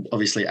 and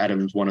obviously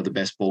Adam's one of the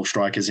best ball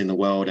strikers in the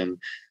world. And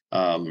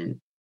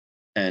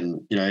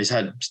he's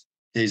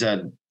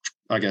had,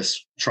 I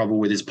guess, trouble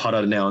with his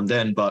putter now and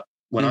then, but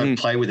when I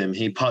play with him,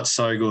 he putts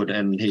so good,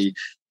 and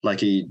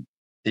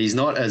he's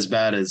not as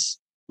bad as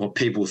what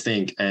people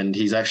think, and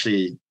he's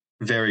actually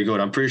very good.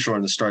 I'm pretty sure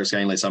in the strokes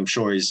gain list, I'm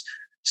sure he's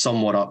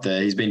somewhat up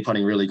there. He's been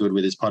putting really good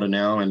with his putter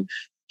now, and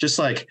just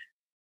like,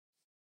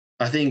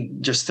 I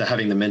think just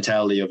having the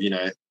mentality of,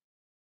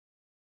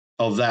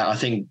 of that, I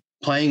think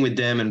playing with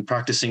them and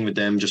practicing with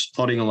them, just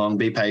plodding along,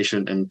 be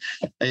patient. And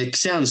it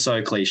sounds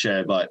so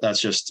cliche, but that's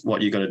just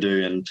what you got to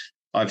do. And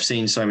I've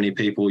seen so many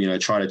people,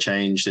 try to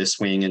change their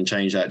swing and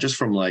change that just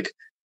from like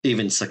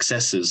even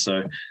successes.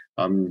 So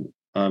I'm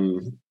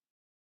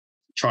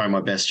trying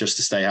my best just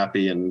to stay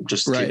happy and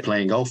just keep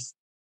playing golf.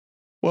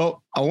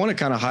 Well, I want to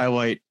kind of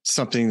highlight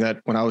something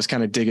that when I was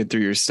kind of digging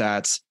through your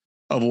stats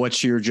of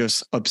what you're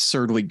just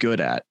absurdly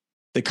good at,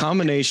 the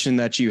combination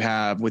that you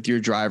have with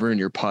your driver and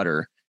your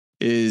putter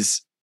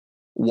is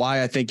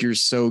why I think you're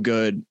so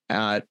good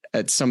at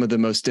some of the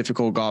most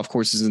difficult golf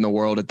courses in the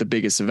world at the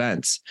biggest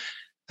events.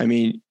 I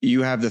mean,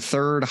 you have the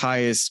third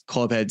highest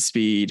club head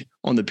speed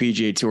on the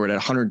PGA Tour at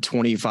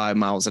 125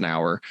 miles an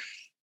hour.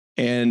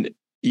 And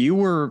you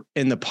were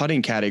in the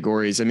putting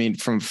categories. I mean,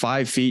 from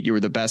 5 feet, you were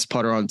the best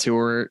putter on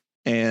tour,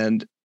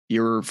 and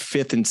you're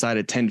fifth inside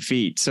of 10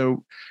 feet.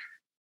 So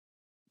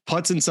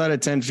putts inside of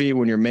 10 feet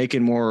when you're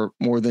making more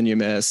than you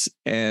miss,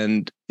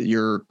 and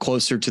you're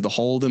closer to the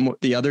hole than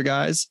the other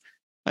guys.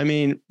 I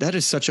mean, that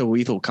is such a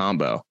lethal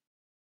combo.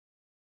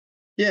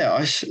 Yeah,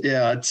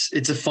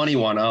 it's a funny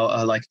one.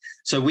 I like,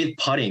 so with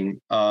putting,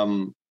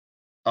 I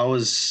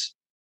was,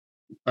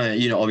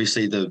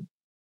 obviously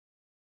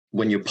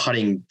when you're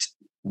putting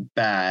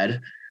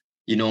bad,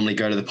 you normally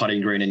go to the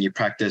putting green and you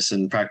practice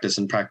and practice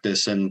and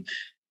practice. And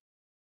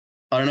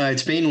I don't know,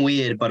 it's been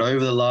weird, but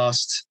over the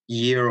last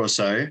year or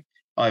so,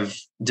 I've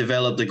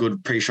developed a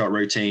good pre-shot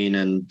routine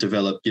and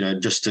developed,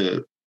 just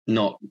to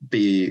not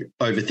be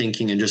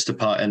overthinking and just to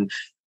putt. And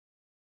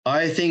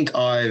I think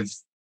I've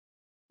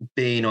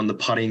been on the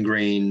putting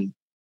green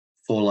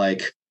for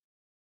like,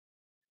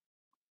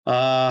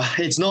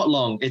 it's not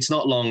long. It's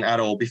not long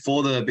at all.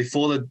 Before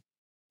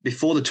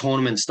the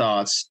tournament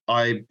starts,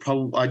 I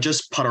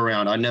just putt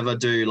around. I never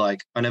do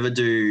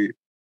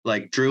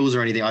like drills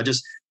or anything.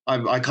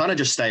 I kind of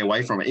just stay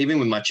away from it, even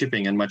with my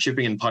chipping, and my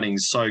chipping and putting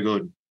is so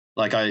good.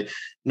 Like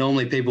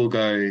normally people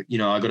go, you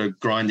know, I got to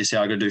grind this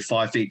out. I got to do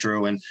 5 feet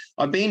drill. And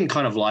I've been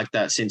kind of like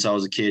that since I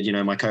was a kid, you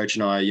know, my coach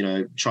and I, you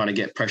know, trying to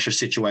get pressure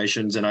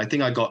situations. And I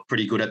think I got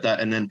pretty good at that.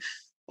 And then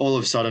all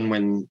of a sudden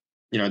when,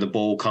 you know, the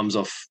ball comes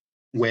off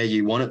where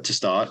you want it to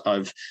start,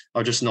 I've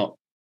just not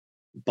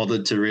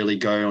bothered to really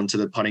go onto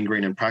the putting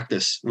green and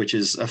practice, which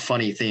is a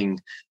funny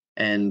thing.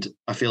 And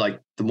I feel like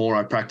the more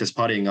I practice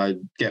putting, I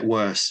get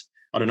worse.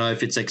 I don't know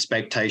if it's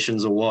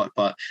expectations or what,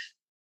 but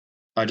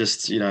I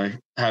just, you know,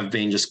 have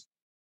been just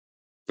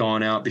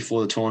going out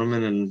before the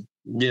tournament and,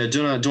 you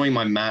know, doing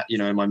my mat, you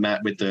know, my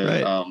mat with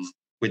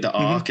the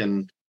arc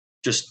and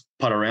just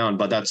putt around.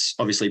 But that's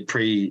obviously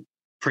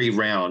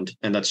pre-round,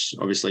 and that's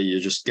obviously you're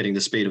just getting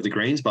the speed of the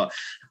greens. But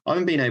I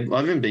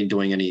haven't been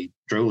doing any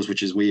drills,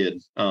 which is weird.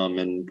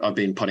 And I've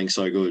been putting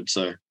so good.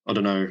 So I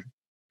don't know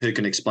who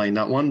can explain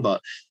that one,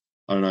 but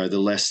I don't know. The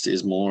less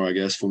is more, I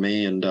guess, for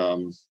me.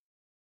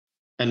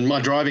 And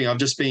my driving, I've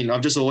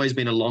just always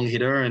been a long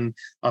hitter, and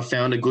I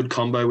found a good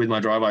combo with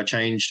my driver. I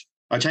changed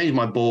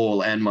my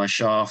ball and my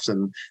shafts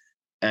and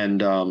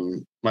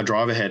my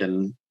driver head,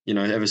 and you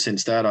know, ever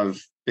since that,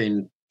 I've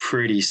been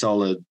pretty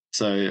solid.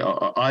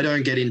 So I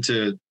don't get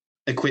into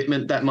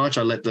equipment that much.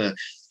 I let the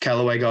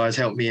Callaway guys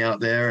help me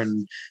out there,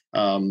 and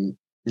you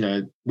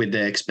know, with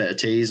their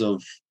expertise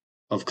of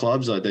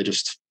clubs, they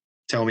just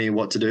tell me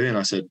what to do, and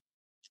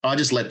I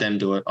just let them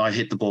do it. I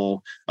hit the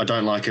ball. I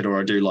don't like it or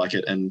I do like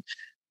it, and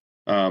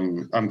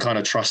I'm kind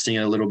of trusting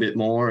it a little bit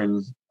more,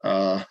 and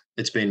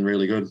it's been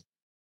really good.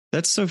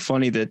 That's so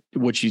funny that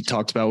what you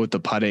talked about with the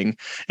putting,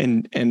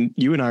 and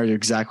you and I are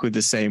exactly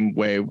the same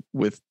way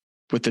with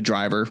the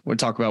driver. When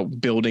talk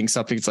about building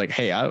something, it's like,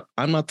 hey,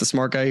 I'm not the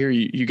smart guy here.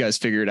 You guys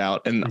figure it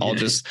out, and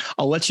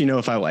I'll let you know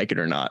if I like it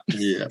or not.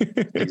 Yeah,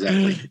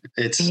 exactly.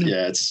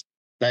 It's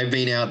they've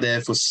been out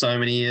there for so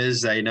many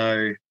years. They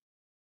know.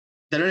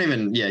 They don't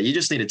even. Yeah, you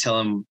just need to tell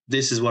them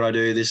this is what I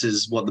do. This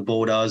is what the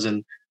ball does,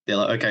 and they're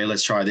like, okay,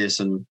 let's try this.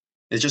 And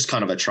it's just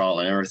kind of a trial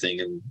and error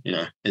thing. And, you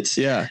know, it's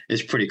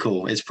pretty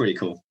cool. It's pretty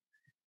cool.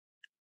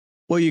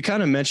 Well, you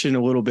kind of mentioned a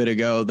little bit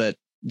ago that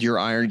your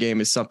iron game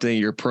is something,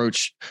 your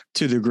approach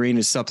to the green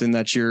is something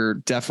that you're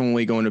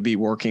definitely going to be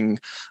working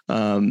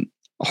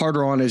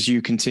harder on as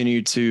you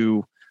continue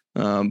to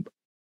improve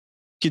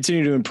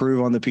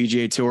on the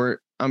PGA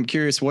Tour. I'm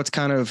curious, what's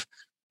kind of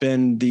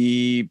been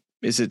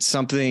is it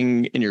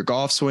something in your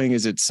golf swing?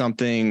 Is it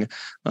something,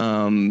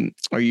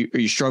 are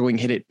you struggling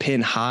hit it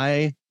pin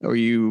high? Are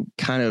you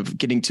kind of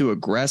getting too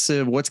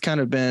aggressive? What's kind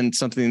of been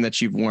something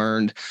that you've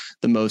learned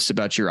the most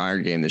about your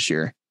iron game this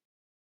year?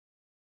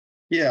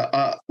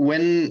 Yeah.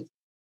 When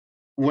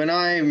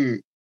I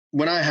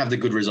have the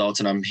good results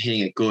and I'm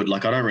hitting it good,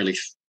 like I don't really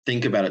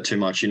think about it too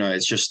much. You know,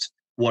 it's just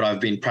what I've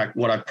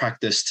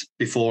practiced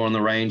before on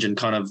the range and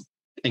kind of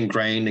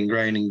ingrained.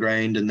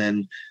 And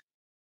then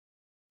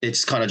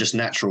it's kind of just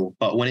natural.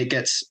 But when it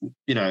gets,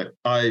 you know,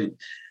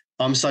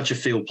 I'm such a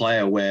field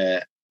player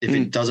where if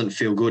it doesn't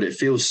feel good, it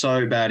feels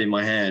so bad in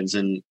my hands.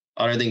 And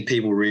I don't think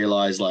people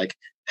realize like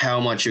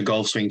how much your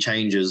golf swing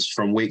changes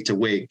from week to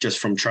week, just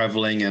from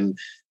traveling. And,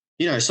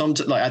 you know,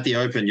 like at the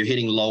Open, you're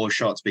hitting lower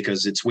shots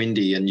because it's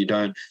windy and you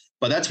don't,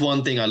 but that's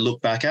one thing I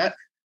look back at.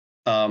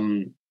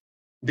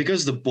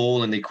 Because the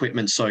ball and the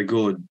equipment's so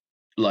good,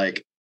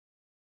 like,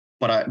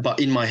 but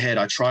in my head,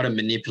 I try to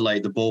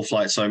manipulate the ball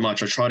flight so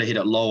much. I try to hit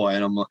it lower,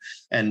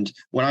 and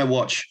when I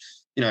watch,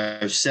 you know,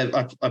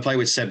 I play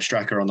with Seb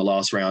Stracker on the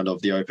last round of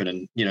the Open,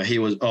 and you know he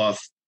was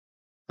off.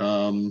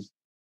 I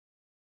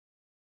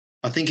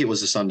think it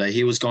was a Sunday.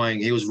 He was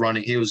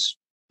running. He was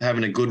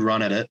having a good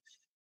run at it,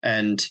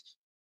 and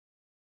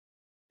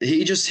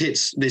he just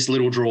hits this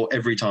little draw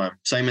every time.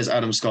 Same as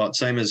Adam Scott.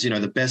 Same as, you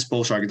know, the best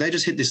ball striker. They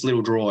just hit this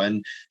little draw,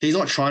 and he's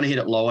not trying to hit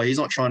it lower. He's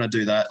not trying to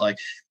do that. Like,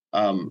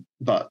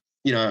 but.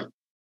 You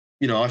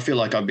know, I feel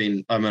like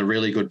I'm a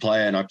really good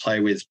player, and I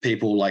play with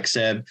people like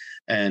Seb,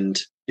 and,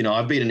 you know,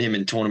 I've beaten him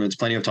in tournaments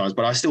plenty of times,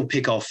 but I still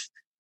pick off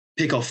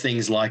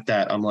things like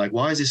that. I'm like,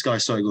 why is this guy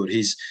so good?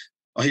 He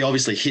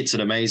obviously hits it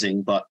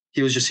amazing, but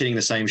he was just hitting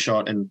the same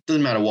shot, and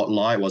doesn't matter what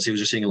lie it was, he was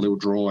just hitting a little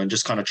draw and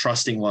just kind of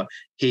trusting what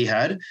he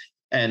had.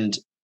 And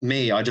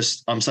me,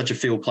 I'm such a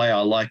field player.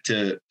 I like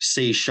to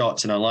see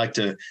shots and I like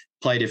to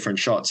play different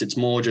shots. It's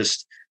more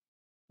just,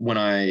 when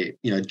I,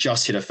 you know,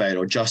 just hit a fade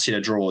or just hit a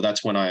draw,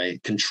 that's when I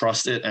can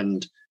trust it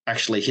and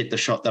actually hit the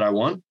shot that I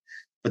want.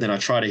 But then I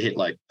try to hit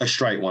like a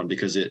straight one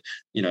because it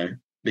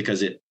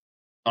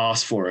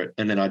asked for it,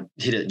 and then I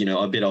hit it, you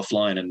know, a bit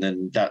offline, and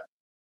then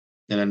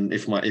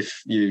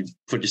if you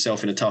put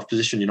yourself in a tough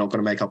position, you're not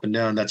going to make up and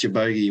down. That's your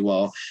bogey.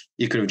 While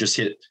you could have just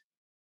hit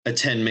a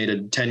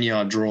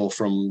 10-yard draw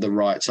from the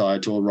right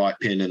side to a right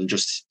pin and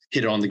just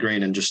hit it on the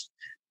green and just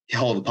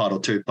hold the putt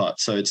or two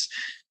putts. So it's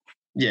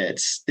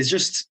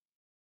just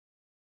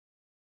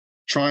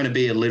trying to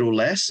be a little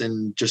less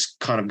and just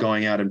kind of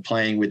going out and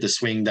playing with the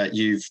swing that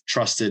you've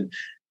trusted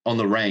on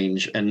the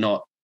range, and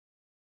not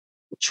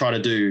try to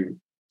do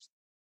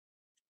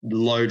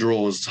low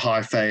draws,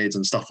 high fades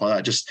and stuff like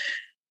that. Just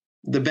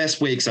the best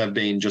weeks have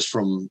been just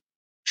from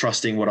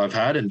trusting what I've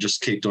had and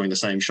just keep doing the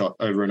same shot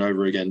over and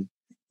over again.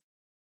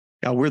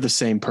 Yeah, we're the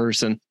same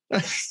person.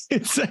 That's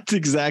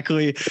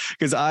exactly,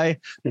 because I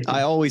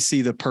always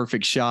see the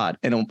perfect shot,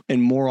 and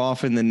more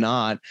often than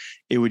not,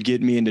 it would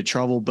get me into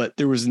trouble. But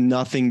there was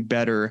nothing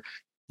better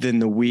than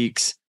the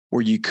weeks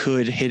where you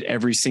could hit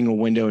every single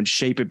window and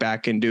shape it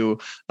back into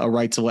a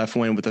right to left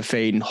wind with a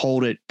fade and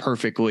hold it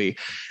perfectly.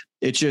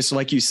 It's just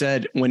like you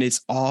said, when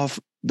it's off,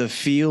 the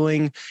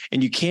feeling,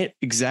 and you can't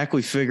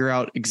exactly figure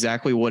out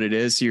exactly what it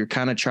is. So you're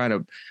kind of trying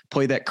to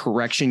play that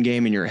correction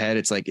game in your head.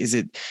 It's like, is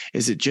it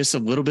just a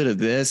little bit of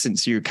this? And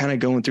so you're kind of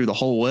going through the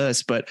whole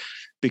list, but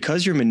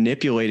because you're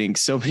manipulating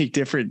so many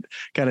different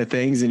kind of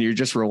things and you're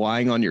just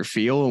relying on your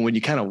feel. And when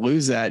you kind of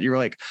lose that, you're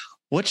like,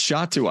 what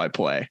shot do I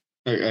play?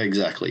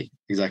 Exactly.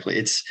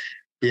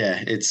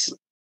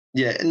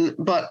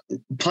 But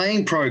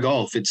playing pro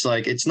golf, it's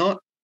like, it's not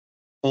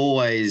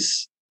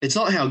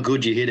how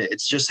good you hit it.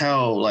 It's just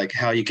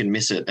how you can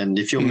miss it. And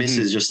if your miss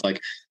is just like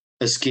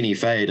a skinny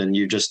fade and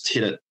you just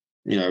hit it,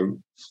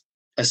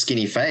 a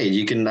skinny fade,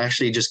 you can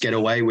actually just get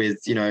away with,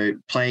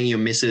 playing your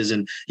misses.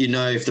 And,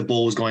 if the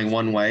ball is going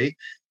one way,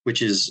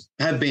 which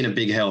have been a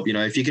big help,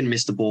 if you can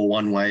miss the ball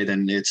one way,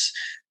 then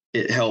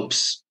it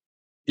helps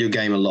your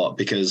game a lot,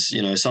 because,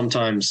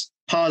 sometimes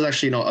par is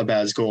actually not a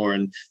bad score.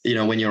 And,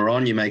 when you're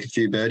on, you make a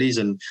few birdies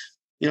and,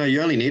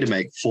 you only need to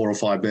make 4 or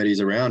 5 birdies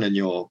around and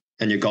you're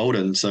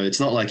golden. So it's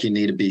not like you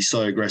need to be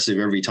so aggressive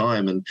every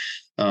time. And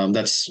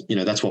that's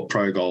what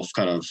pro golf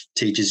kind of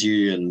teaches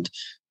you and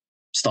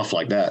stuff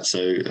like that. So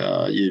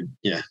you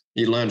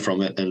learn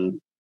from it. And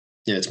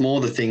it's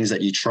more the things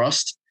that you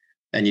trust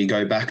and you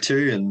go back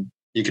to and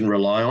you can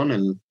rely on.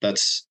 And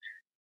that's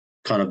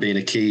kind of been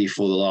a key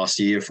for the last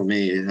year for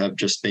me. I've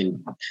just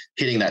been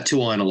hitting that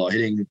 2-iron a lot,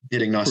 hitting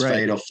nice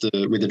fade off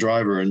with the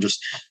driver and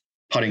just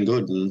putting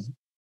good, and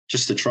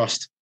just the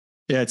trust.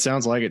 Yeah, it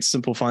sounds like it's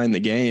simplifying the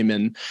game.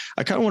 And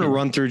I kind of want to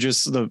run through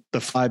just the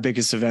 5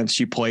 biggest events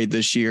you played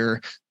this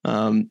year,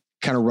 kind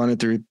of running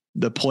through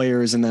the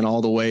players and then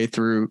all the way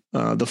through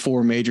the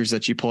 4 majors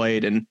that you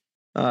played. And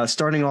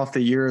starting off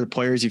the year, the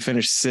players, you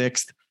finished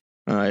 6th.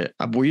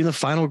 Were you in the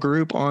final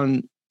group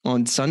on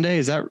Sunday?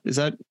 Is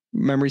that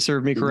memory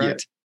serve me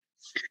correct?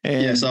 Yeah.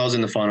 Yes, I was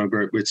in the final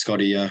group with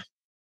Scotty. Yeah.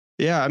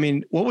 Yeah. I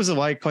mean, what was it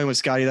like playing with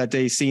Scotty that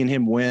day, seeing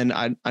him win?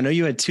 I know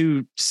you had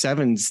 2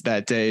 7s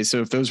that day.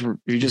 So if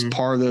you just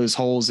par those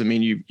holes, I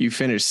mean, you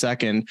finished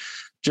 2nd.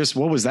 Just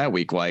what was that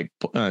week like,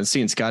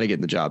 seeing Scotty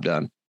getting the job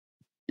done?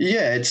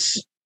 Yeah,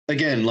 it's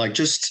again, like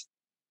just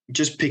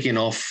picking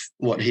off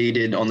what he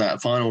did on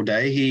that final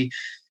day.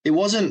 It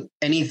wasn't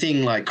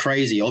anything like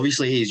crazy.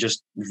 Obviously he's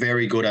just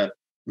very good at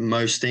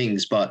most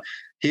things, but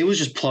he was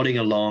just plodding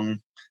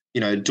along,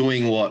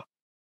 doing what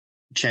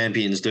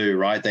champions do,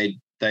 right?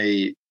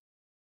 They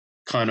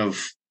kind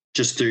of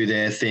just do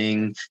their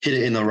thing, hit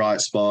it in the right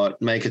spot,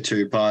 make a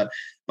 2-putt.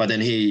 But then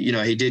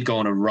he did go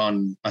on a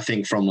run, I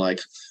think from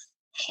like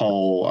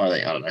hole, I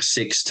don't know,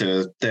 6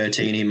 to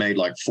 13. He made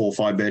like 4 or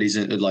 5 birdies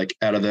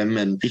out of them.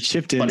 And he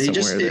chipped in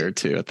somewhere there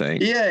too, I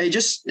think. Yeah, he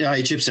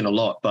chips in a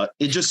lot, but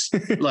it just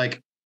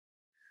like,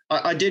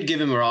 I did give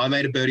him I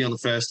made a birdie on the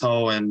first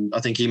hole, and I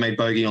think he made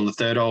bogey on the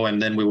 3rd hole,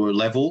 and then we were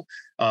level.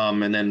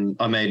 And then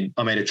I made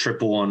a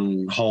triple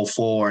on hole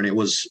 4, and it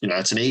was,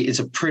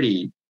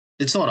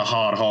 it's not a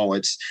hard hole.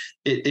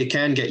 It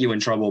can get you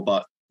in trouble,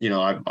 but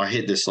I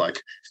hit this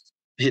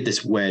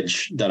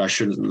wedge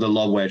the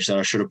lob wedge that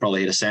I should have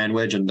probably hit a sand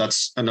wedge, and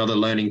that's another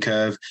learning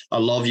curve. I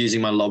love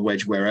using my lob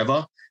wedge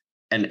wherever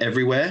and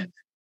everywhere.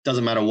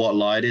 Doesn't matter what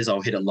lie it is,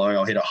 I'll hit it low,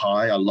 I'll hit it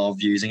high. I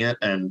love using it.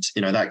 And,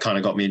 that kind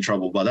of got me in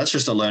trouble. But that's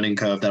just a learning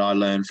curve that I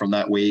learned from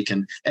that week.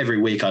 And every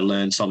week I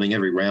learned something,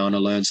 every round I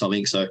learned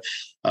something. So,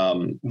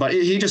 but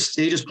he just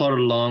plodded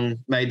along,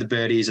 made the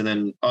birdies. And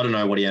then I don't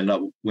know what he ended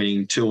up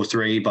winning, 2 or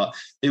 3, but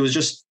it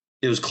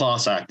was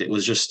class act. It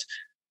was just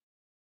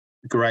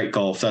great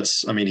golf.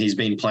 He's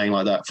been playing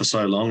like that for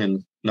so long,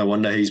 and no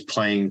wonder he's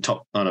playing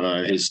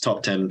his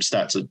top 10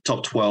 stats, or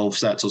top 12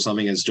 stats or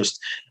something is just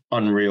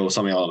unreal.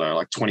 Something, I don't know,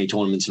 like 20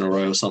 tournaments in a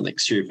row or something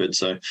stupid.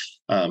 So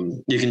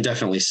you can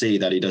definitely see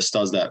that he just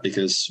does that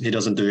because he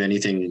doesn't do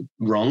anything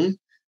wrong.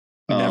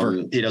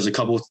 Never. He does a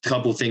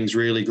couple things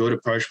really good.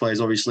 Approach play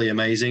is obviously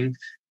amazing.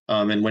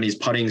 And when his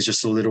putting is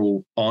just a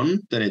little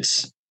on, then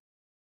it's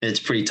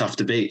pretty tough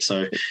to beat.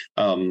 So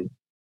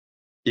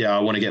I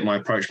want to get my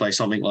approach play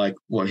something like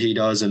what he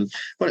does.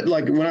 But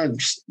like when I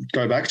just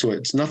go back to it,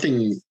 it's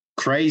nothing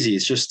crazy.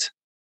 It's just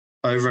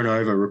over and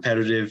over,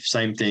 repetitive,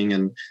 same thing.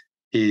 And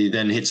he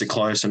then hits it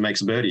close and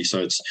makes a birdie.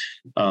 So it's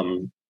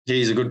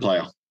he's a good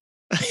player.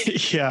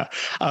 Yeah.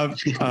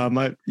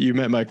 You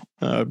met my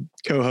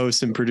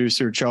co-host and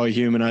producer, Charlie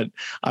Hume, and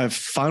I've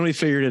finally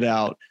figured it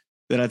out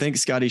that I think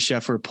Scotty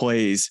Scheffler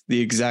plays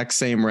the exact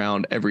same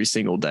round every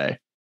single day.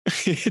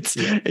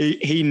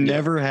 He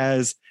never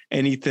has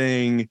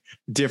anything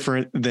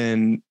different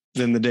than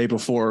the day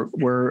before,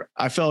 where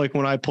I felt like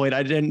when I played,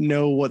 I didn't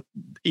know what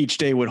each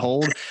day would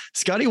hold.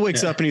 Scotty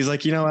wakes up and he's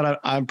like, you know what?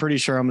 I'm pretty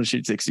sure I'm going to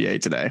shoot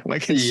 68 today.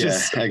 Like,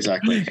 it's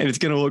exactly. And it's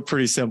going to look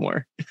pretty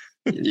similar.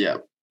 Yeah.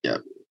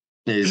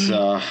 He's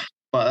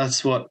but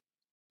that's what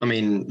I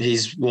mean.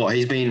 He's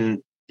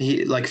been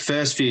like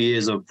first few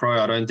years of pro.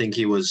 I don't think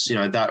he was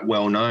that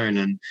well known,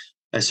 and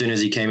as soon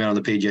as he came out on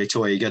the PGA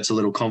Tour, he gets a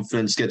little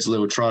confidence, gets a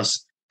little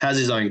trust, has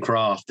his own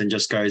craft, and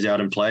just goes out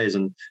and plays.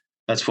 And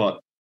that's what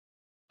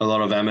a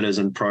lot of amateurs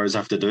and pros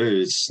have to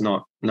do. It's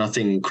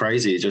nothing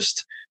crazy.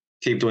 Just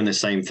keep doing the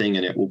same thing,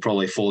 and it will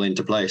probably fall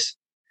into place.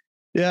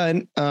 Yeah,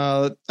 and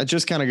I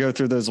just kind of go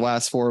through those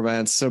last 4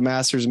 events. So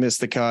Masters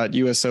missed the cut,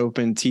 U.S.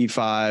 Open,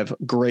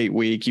 T5, great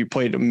week. You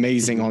played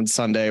amazing on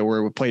Sunday,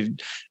 where we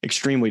played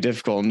extremely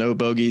difficult, no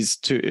bogeys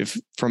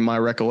from my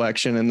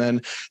recollection. And then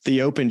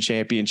the Open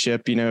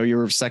Championship, you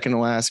were second to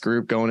last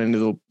group going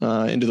into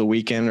the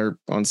weekend or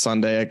on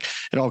Sunday.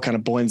 It all kind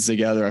of blends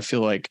together. I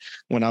feel like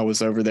when I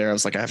was over there, I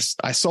was like,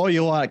 I saw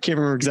you a lot. I can't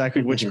remember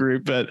exactly which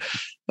group, but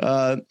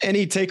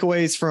any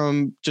takeaways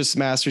from just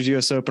Masters,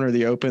 U.S. Open, or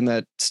the Open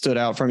that stood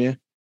out from you?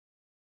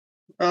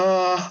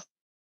 I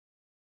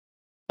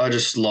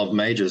just love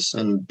majors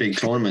and big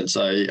tournaments.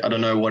 I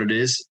don't know what it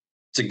is.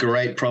 It's a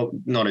great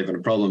not even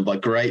a problem,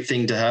 but great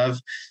thing to have.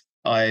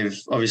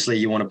 Obviously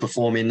you want to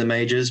perform in the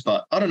majors,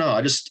 but I don't know.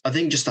 I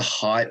think just the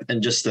hype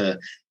and just the,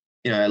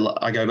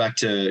 I go back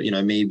to,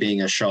 me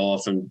being a show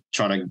off and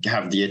trying to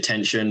have the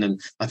attention. And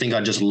I think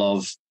I just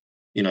love,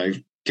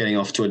 getting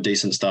off to a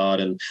decent start.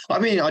 And I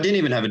mean, I didn't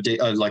even have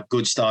a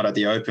good start at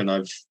the Open.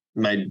 I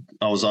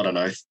don't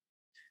know,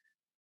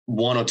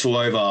 1 or 2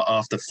 over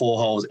after 4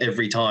 holes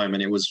every time,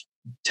 and it was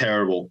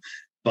terrible.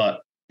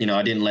 But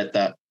I didn't let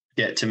that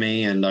get to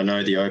me, and I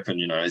know the Open,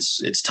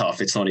 it's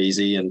tough, it's not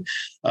easy. And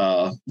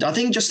I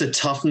think just the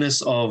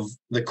toughness of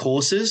the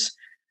courses,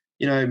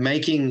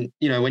 making,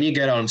 when you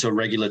get onto a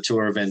regular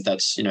tour event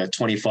that's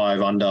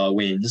 25 under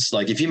wins,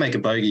 like if you make a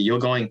bogey, you're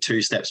going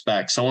 2 steps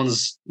back.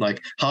 Someone's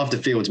like half the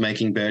field's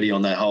making birdie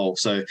on that hole,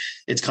 so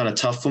it's kind of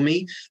tough for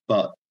me.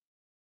 But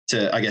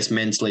to, I guess,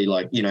 mentally,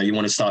 like, you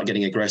want to start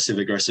getting aggressive.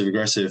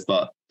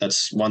 But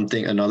that's one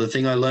thing. Another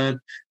thing I learned,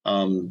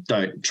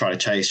 don't try to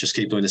chase, just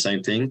keep doing the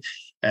same thing.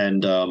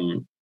 And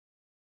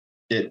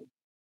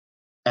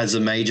as the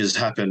majors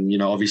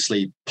happen,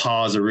 obviously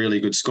par's a really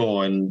good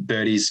score and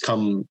birdies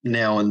come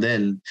now and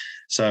then.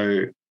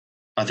 So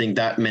I think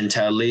that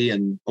mentality,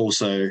 and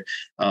also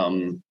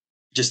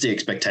just the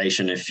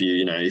expectation, if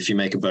you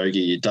make a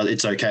bogey,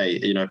 it's okay.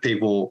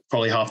 People,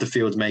 probably half the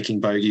field's making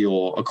bogey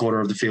or a quarter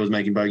of the field's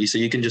making bogey. So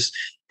you can just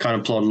kind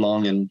of plod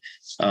along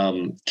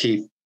and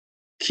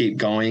keep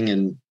going.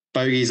 And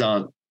bogeys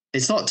they're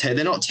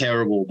not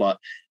terrible, but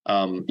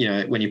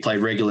when you play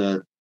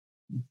regular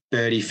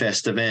birdie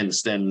fest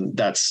events, then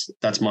that's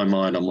my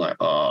mind. I'm like,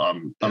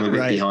 I'm a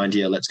bit behind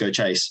here. Let's go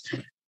chase.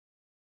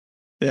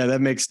 Yeah,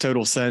 that makes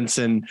total sense.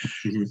 And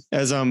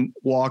as I'm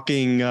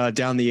walking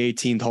down the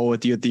 18th hole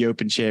with you at the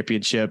Open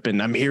Championship,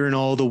 and I'm hearing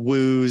all the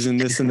woos and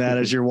this and that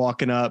as you're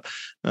walking up.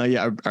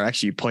 I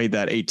actually played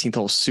that 18th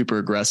hole super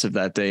aggressive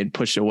that day and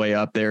pushed it way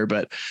up there.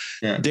 But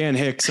Dan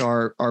Hicks,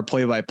 our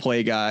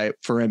play-by-play guy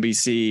for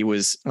NBC,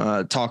 was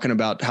talking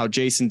about how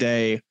Jason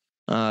Day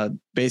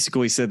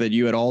basically said that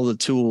you had all the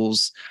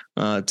tools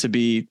to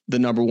be the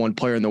number 1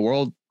 player in the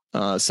world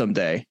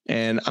someday.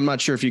 And I'm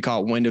not sure if you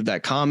caught wind of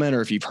that comment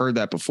or if you've heard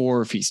that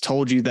before, if he's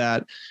told you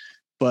that,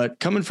 but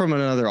coming from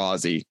another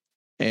Aussie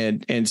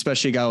and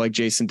especially a guy like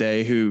Jason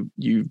Day, who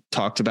you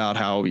talked about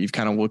how you've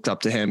kind of looked up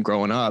to him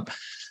growing up.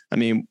 I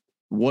mean,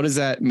 what does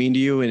that mean to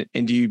you?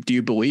 And do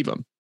you believe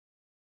him?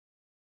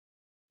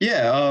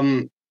 Yeah.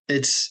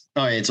 It's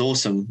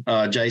awesome.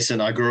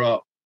 Jason, I grew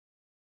up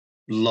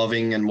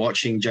loving and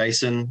watching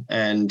Jason,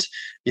 and,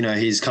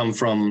 he's come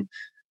from,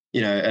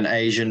 an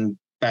Asian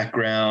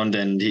background,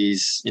 and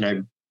he's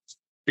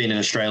been an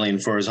Australian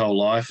for his whole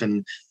life,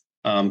 and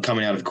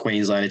coming out of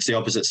Queensland, it's the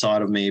opposite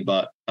side of me,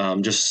 but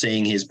just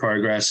seeing his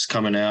progress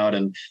coming out.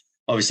 And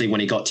obviously when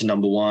he got to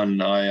number 1,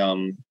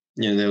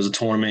 there was a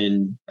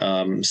tournament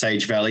in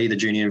Sage Valley, the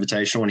Junior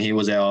Invitational, and he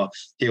was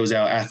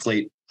our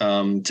athlete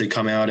to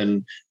come out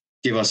and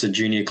give us a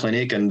junior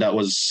clinic, and that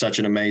was such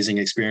an amazing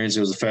experience. It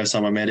was the first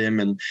time I met him,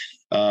 and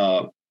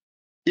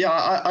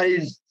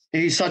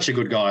he's such a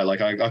good guy.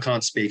 Like I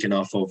can't speak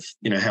enough of,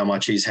 how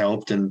much he's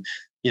helped, and,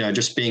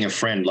 just being a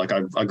friend. Like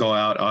I go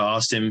out, I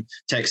asked him,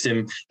 text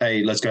him,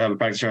 hey, let's go have a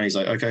practice round. He's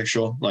like, okay,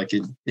 sure. Like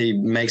he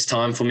makes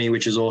time for me,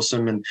 which is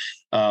awesome. And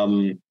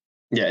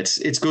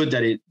it's good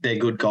that they're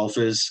good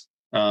golfers,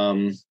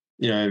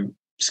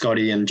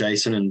 Scotty and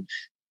Jason,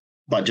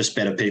 but just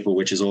better people,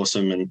 which is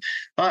awesome. And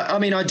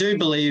I do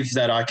believe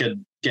that I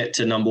could get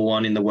to number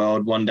 1 in the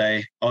world one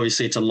day.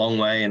 Obviously it's a long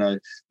way, and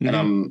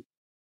I'm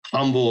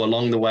humble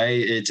along the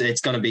way.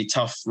 It's going to be a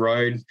tough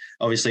road.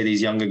 Obviously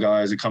these younger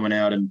guys are coming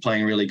out and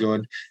playing really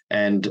good,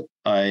 and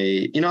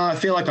I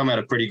feel like I'm at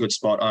a pretty good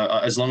spot.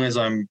 As long as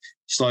I'm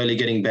slowly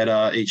getting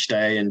better each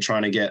day and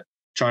trying to get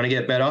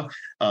better,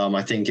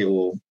 I think it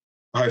will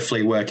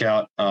hopefully work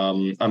out.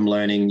 I'm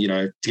learning,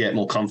 to get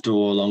more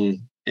comfortable along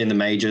in the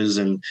majors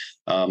and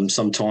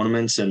some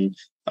tournaments, and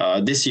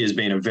this year's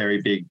been a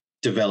very big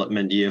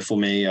development year for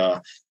me.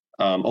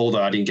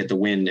 Although I didn't get the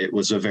win, it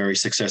was a very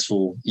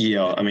successful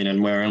year. I mean,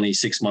 and we're only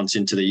 6 months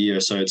into the year,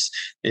 so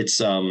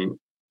it's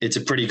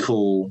a pretty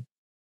cool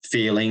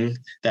feeling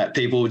that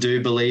people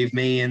do believe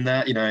me in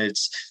that.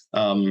 It's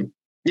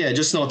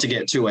just not to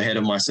get too ahead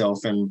of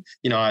myself. And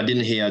I don't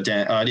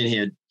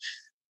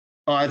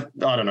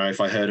know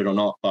if I heard it or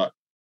not, but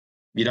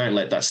you don't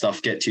let that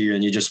stuff get to you,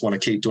 and you just want to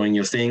keep doing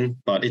your thing.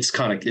 But it's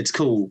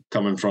cool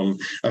coming from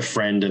a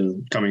friend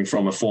and coming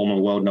from a former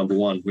world number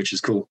one, which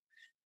is cool.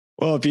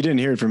 Well, if you didn't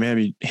hear it from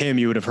him,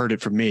 you would have heard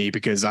it from me,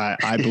 because I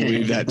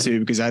believe that too,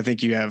 because I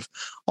think you have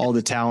all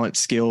the talent,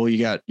 skill,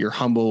 you're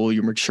humble,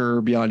 you're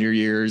mature beyond your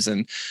years.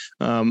 And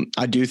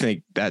I do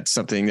think that's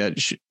something that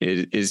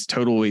is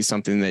totally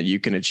something that you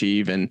can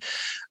achieve. And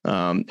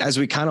as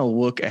we kind of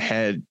look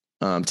ahead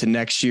to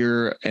next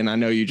year, and I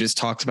know you just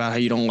talked about how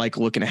you don't like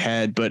looking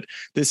ahead, but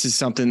this is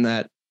something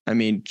that,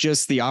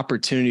 just the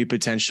opportunity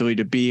potentially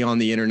to be on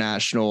the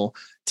international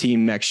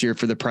team next year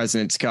for the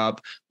President's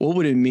Cup. What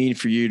would it mean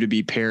for you to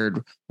be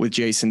paired with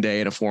Jason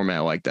Day in a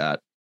format like that?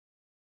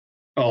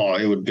 Oh,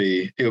 it would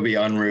be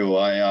unreal.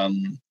 I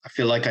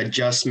feel like I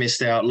just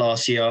missed out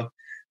last year.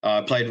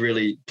 I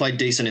played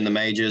decent in the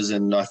majors,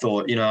 and I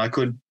thought,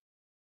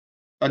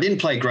 I didn't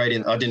play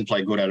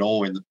good at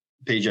all in the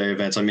PJ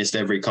events. I missed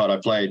every card I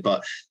played,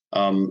 but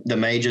the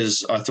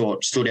majors I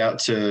thought stood out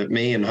to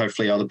me and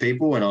hopefully other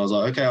people. And I was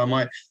like, okay, I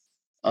might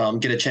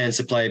get a chance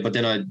to play, but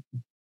then I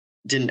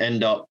didn't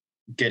end up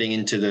getting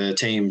into the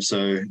team.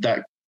 So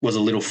that was a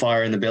little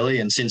fire in the belly.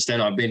 And since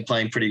then I've been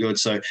playing pretty good.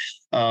 So,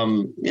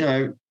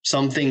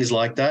 some things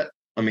like that,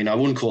 I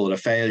wouldn't call it a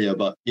failure,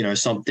 but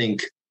something,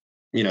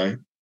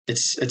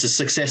 it's a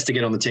success to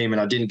get on the team,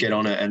 and I didn't get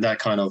on it. And that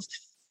kind of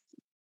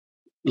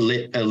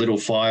lit a little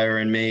fire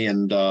in me,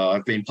 and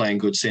I've been playing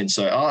good since.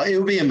 So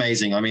it'll be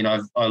amazing.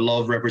 I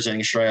love representing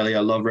Australia.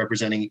 I love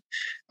representing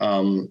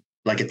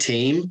like a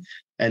team.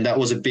 And that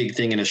was a big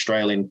thing in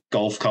Australian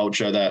golf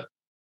culture, that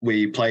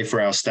we play for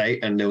our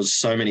state, and there was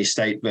so many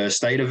state versus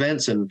state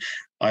events, and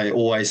I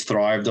always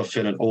thrived off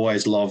it and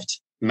always loved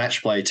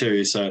match play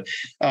too. So,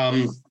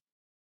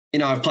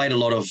 I've played a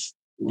lot of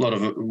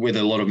with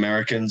a lot of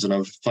Americans, and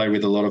I've played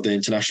with a lot of the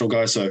international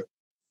guys. So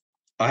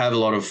I have a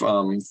lot of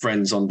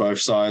friends on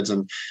both sides,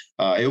 and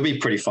it'll be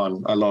pretty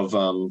fun. I love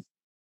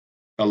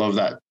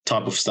that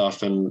type of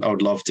stuff, and I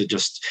would love to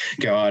just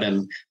go out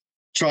and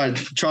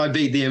try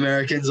beat the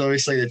Americans.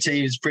 Obviously, the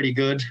team's pretty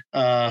good,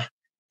 but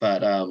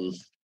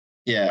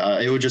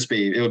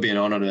it would be an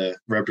honor to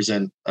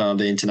represent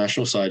the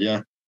international side.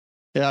 Yeah.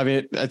 Yeah,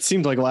 it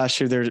seemed like last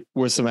year there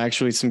was some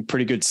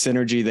pretty good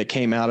synergy that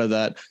came out of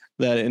that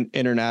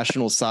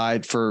international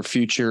side for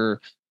future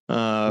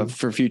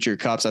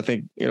cups. I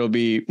think it'll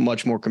be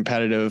much more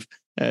competitive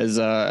as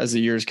the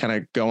years kind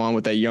of go on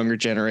with that younger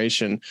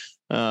generation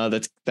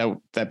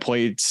that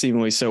played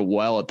seemingly so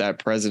well at that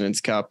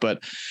President's Cup.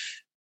 But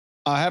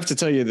I have to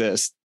tell you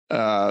this,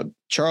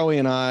 Charlie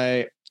and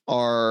I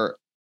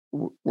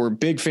we're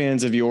big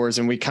fans of yours,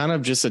 and we kind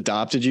of just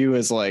adopted you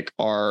as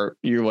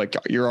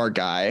you're our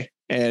guy.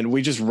 And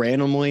we just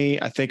randomly,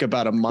 I think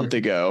about a month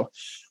ago,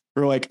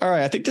 we're like, all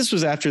right, I think this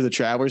was after the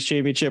Travelers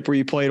Championship where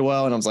you played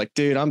well. And I was like,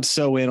 dude, I'm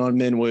so in on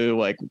Minwoo.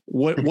 Like,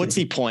 what's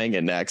he playing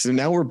in next? And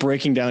now we're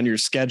breaking down your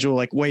schedule.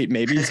 Like, wait,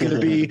 maybe he's going to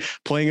be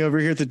playing over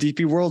here at the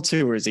DP World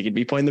Tour. Is he going to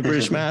be playing the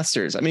British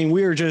Masters? We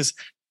were just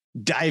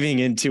diving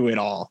into it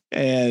all.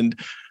 And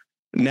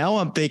now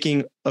I'm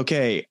thinking,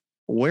 okay,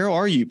 where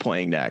are you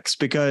playing next?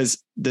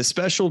 Because the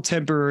special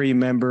temporary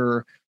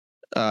member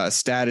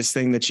status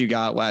thing that you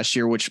got last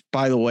year, which,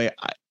 by the way,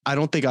 I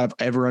don't think I've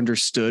ever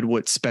understood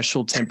what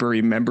special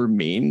temporary member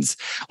means.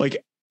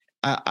 Like,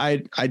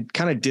 I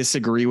kind of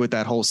disagree with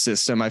that whole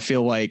system. I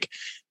feel like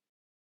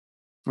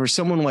for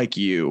someone like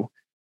you,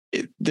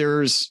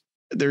 there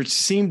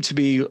seemed to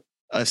be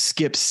a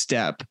skip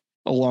step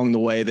along the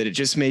way that it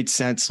just made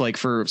sense. Like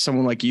for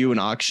someone like you and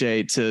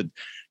Akshay to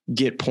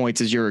get points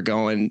as you were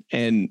going,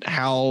 and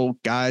how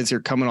guys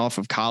are coming off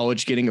of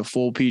college, getting a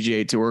full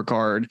PGA Tour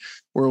card,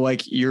 where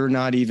like you're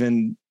not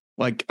even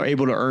like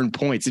able to earn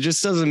points. It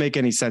just doesn't make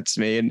any sense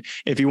to me. And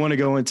if you want to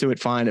go into it,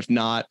 fine. If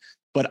not,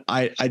 but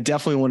I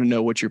definitely want to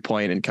know what you're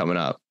playing and coming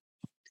up.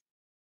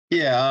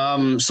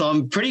 Yeah. So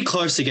I'm pretty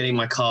close to getting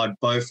my card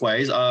both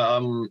ways.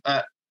 I'm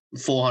at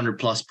 400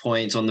 plus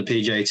points on the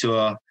PGA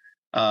Tour,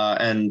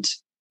 and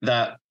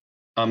that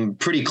I'm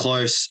pretty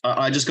close.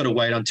 I just got to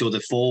wait until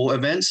the fall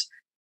events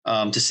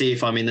to see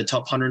if I'm in the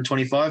top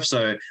 125.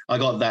 So I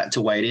got that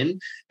to wait in,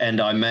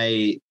 and I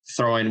may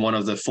throw in one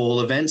of the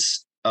fall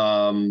events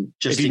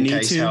just in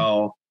case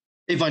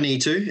if I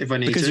need to,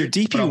 because your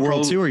DP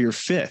World Tour, you're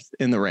 5th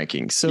in the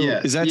rankings. So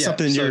is that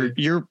something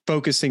you're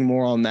focusing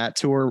more on that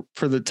tour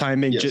for the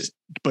timing? Yes.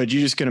 But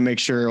you're just going to make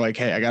sure like,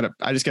 hey,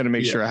 I just got to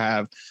make sure I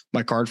have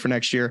my card for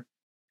next year.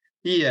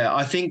 Yeah.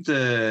 I think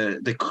the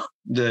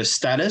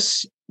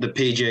status, the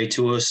PGA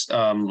Tour,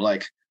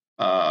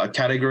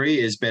 category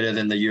is better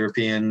than the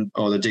European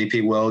or the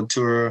DP World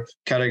Tour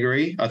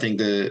category. I think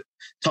the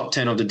top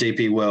 10 of the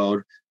DP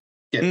World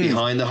get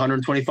behind the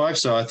 125.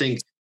 So I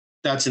think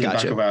that's in the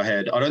back of our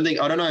head. I don't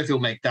know if it'll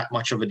make that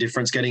much of a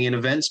difference getting in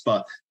events,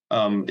 but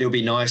it'll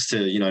be nice to,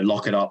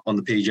 lock it up on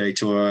the PGA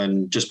Tour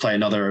and just play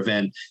another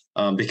event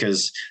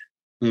because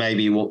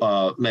maybe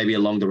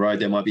along the road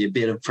there might be a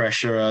bit of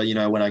pressure,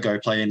 when I go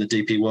play in the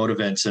DP World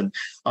events. And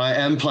I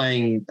am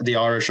playing the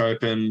Irish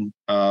Open,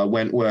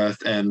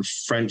 Wentworth, and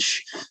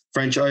French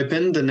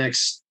Open the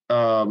next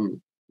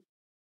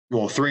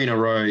 3 in a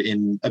row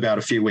in about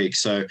a few weeks.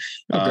 So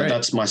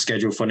that's my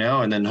schedule for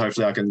now, and then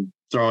hopefully I can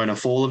throw in a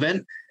fall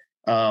event.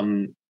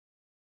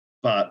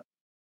 But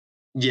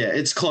yeah,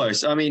 it's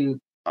close. I mean,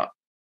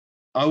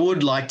 I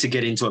would like to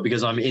get into it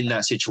because I'm in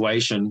that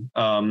situation.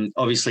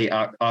 Obviously,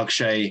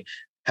 Akshay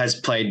has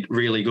played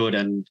really good,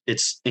 and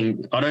he's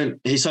not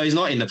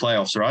in the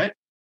playoffs, right?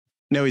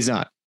 No, he's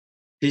not.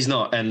 He's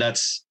not, and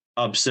that's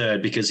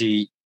absurd because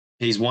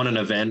he's won an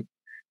event,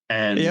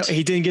 and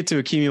he didn't get to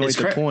accumulate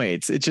the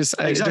points. It just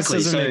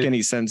doesn't make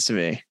any sense to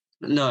me.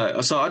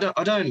 No, so I don't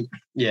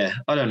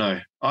know.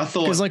 I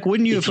thought, because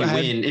wouldn't you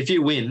if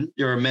you win,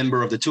 you're a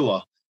member of the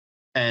tour,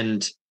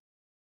 and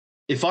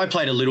if I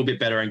played a little bit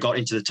better and got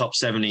into the top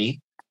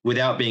 70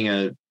 without being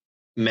a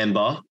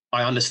member,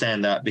 I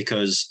understand that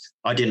because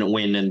I didn't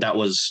win, and that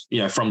was,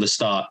 from the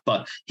start.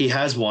 But he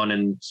has won,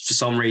 and for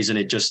some reason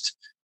it just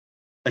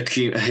I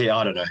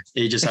don't know.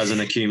 He just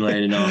hasn't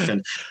accumulated enough,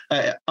 and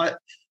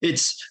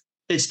it's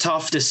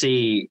tough to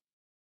see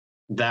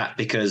that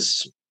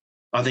because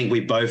I think we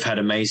both had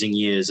amazing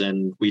years,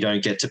 and we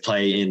don't get to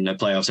play in the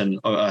playoffs. And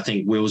I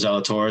think Will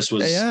Zalatoris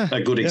was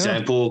a good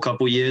example a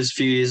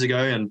few years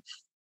ago,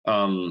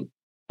 and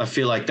I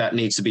feel like that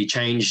needs to be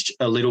changed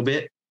a little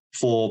bit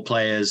for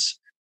players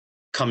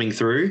coming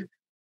through.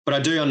 But I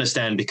do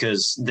understand,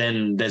 because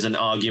then there's an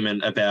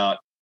argument about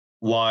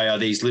why are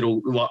these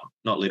why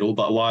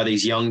are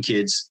these young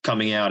kids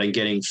coming out and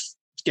getting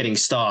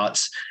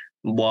starts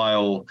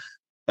while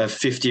a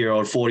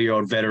 50-year-old,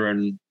 40-year-old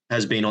veteran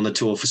has been on the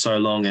tour for so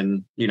long,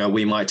 and,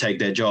 we might take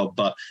their job.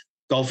 But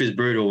golf is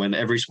brutal, and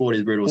every sport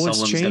is brutal. Well,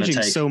 someone's going to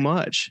take so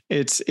much.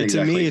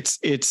 To me, it's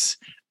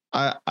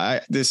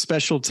this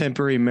special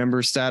temporary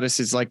member status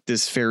is like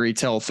this fairy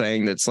tale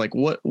thing. That's like,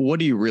 what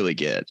do you really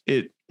get?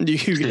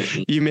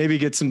 You maybe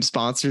get some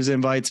sponsors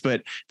invites,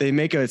 but they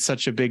make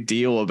such a big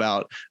deal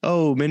about,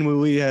 Minwoo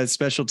Lee has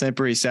special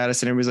temporary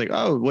status, and everybody's like,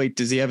 oh wait,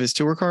 does he have his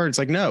tour card? It's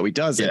like, no, he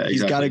doesn't. Yeah,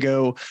 he's got to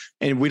go,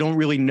 and we don't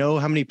really know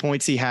how many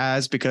points he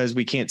has because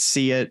we can't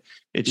see it.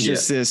 It's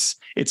just this.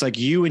 It's like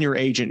you and your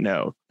agent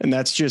know, and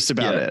that's just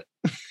about it.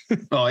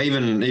 Oh,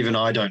 even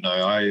I don't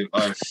know.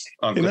 I've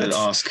got to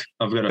ask.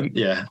 I've got to,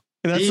 yeah.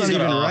 He's got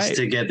to ask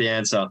to get the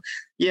answer.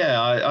 Yeah,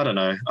 I don't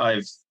know.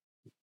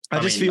 I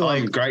just feel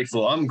like I'm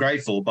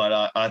grateful,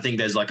 but I think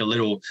there's like a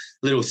little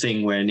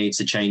thing where it needs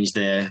to change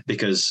there,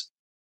 because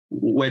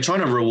we're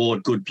trying to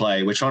reward good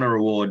play. We're trying to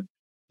reward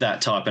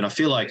that type. And I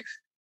feel like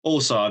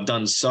also I've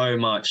done so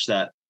much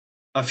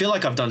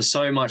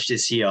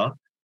this year,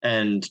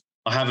 and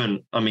I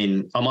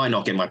might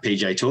not get my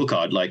PGA Tour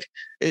card.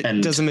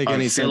 It doesn't make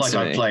any sense. I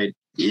feel like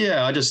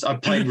I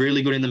played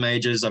really good in the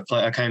majors.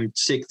 I came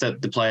sixth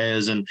at the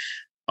Players, and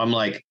I'm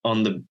like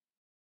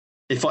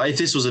if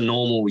this was a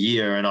normal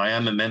year and I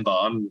am a member,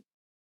 I'm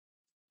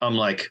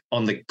like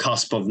on the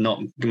cusp of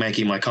not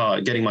getting my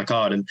card,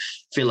 and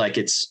feel like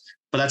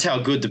but that's how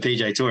good the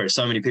PGA Tour is.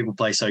 So many people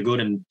play so good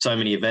in so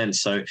many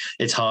events, so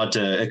it's hard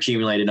to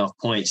accumulate enough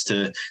points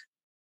to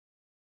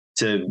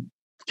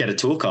get a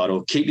tour card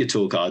or keep your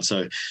tour card.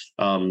 So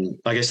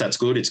I guess that's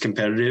good. It's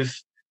competitive.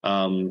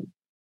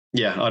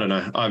 Yeah, I don't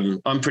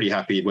know. I'm pretty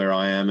happy where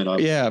I am, and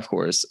of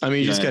course. I mean,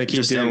 you just got to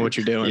keep doing what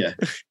you're doing. Yeah,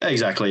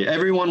 exactly.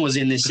 Everyone was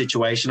in this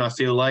situation, I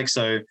feel like,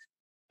 so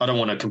I don't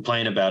want to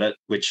complain about it,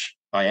 which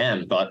I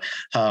am, but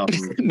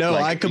no,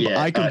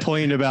 I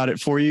complained about it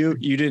for you.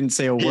 You didn't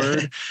say a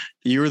word.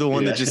 You were the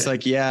one that just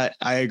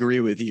I agree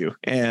with you,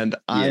 and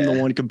I'm the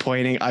one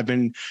complaining. I've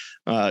been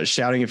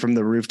shouting it from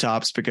the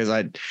rooftops because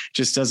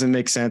just doesn't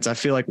make sense. I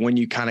feel like when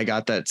you kind of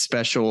got that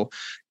special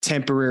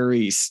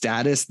temporary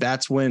status,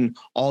 that's when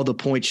all the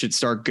points should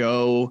start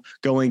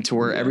going to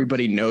where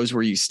everybody knows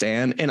where you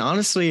stand. And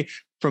honestly,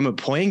 from a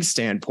playing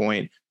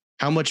standpoint,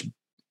 how much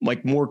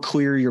more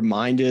clear your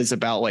mind is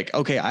about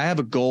okay, I have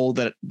a goal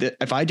that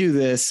if I do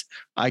this,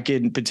 I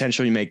can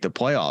potentially make the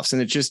playoffs.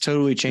 And it just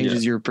totally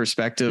changes your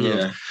perspective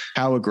of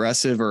how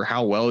aggressive or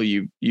how well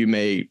you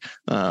may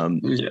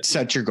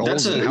set your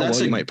goals and how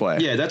well you might play.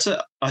 Yeah,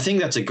 I think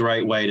that's a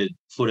great way to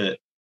put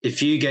it.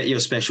 If you get your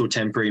special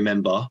temporary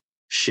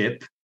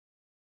membership,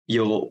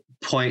 your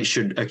points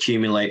should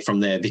accumulate from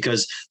there,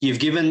 because you've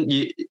proved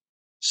it.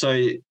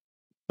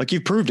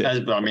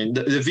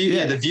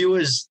 The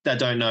viewers that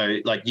don't know,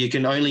 you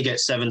can only get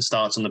 7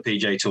 starts on the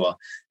PGA Tour.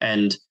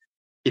 And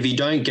if you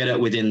don't get it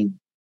within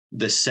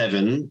the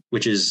 7,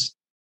 if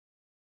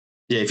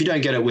you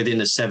don't get it within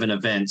the 7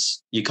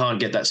 events, you can't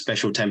get that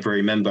special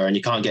temporary member, and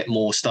you can't get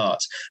more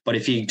starts. But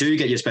if you do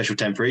get your special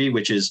temporary,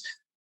 which is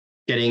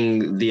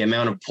getting the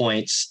amount of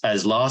points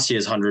as last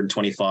year's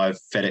 125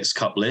 FedEx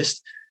Cup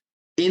list,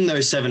 in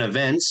those 7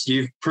 events,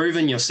 you've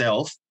proven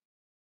yourself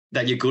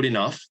that you're good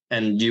enough,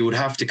 and you would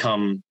have to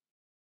come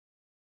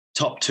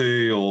top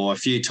 2 or a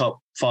few top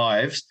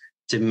 5s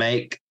to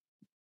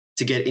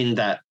get in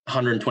that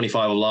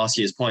 125 of last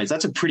year's points.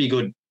 That's a pretty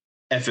good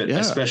effort,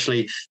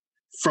 especially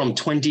from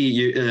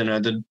 20,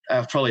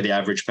 probably the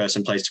average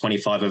person plays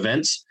 25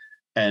 events,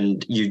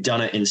 and you've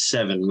done it in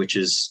 7, which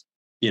is,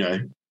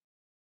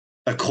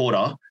 a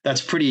quarter.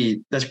 That's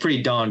pretty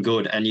darn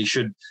good. And you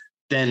should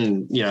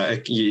then,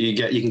 you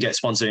can get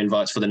sponsor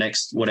invites for the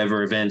next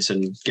whatever events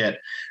and get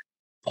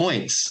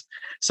points.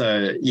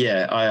 So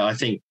yeah, I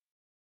think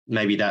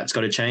maybe that's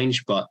got to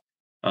change, but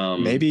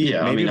maybe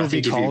it'll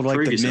be called like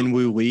the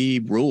Minwoo Lee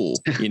rule,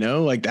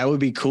 like that would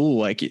be cool.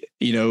 Like,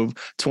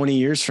 20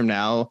 years from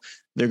now,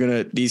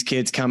 these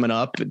kids coming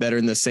up that are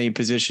in the same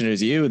position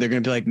as you, they're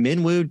going to be like,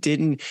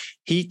 Minwoo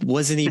he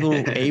wasn't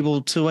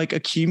able to like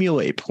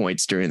accumulate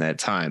points during that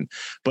time.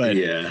 But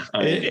yeah,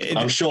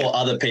 I'm sure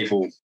other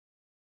people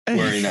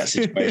were in that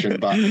situation,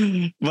 but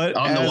I'm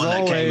the one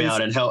that came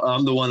out and helped.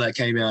 I'm the one that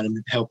came out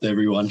and helped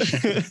everyone.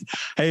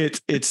 Hey,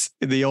 it's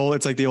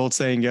like the old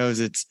saying goes,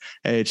 it's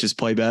just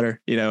play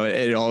better.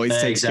 It always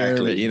takes care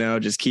of it,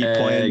 just keep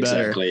playing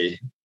better.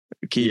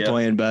 Keep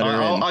playing better.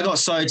 I got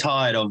so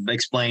tired of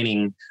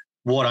explaining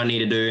what I need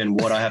to do and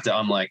what I have to.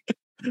 I'm like,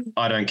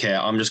 I don't care.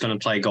 I'm just going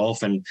to play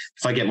golf. And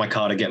if I get my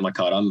card, I get my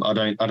card. I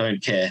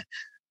don't care.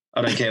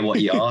 I don't care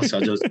what you ask.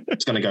 I'm just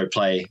going to go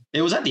play.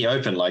 It was at the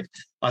Open. Like,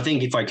 I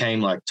think if I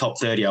came like top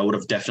 30, I would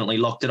have definitely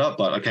locked it up,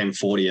 but I came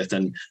 40th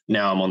and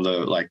now I'm on the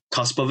like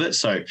cusp of it.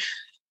 So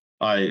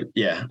I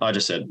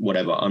just said,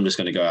 whatever, I'm just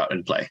going to go out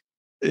and play.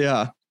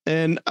 Yeah.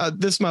 And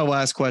this is my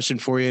last question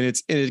for you.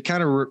 And it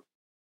kind of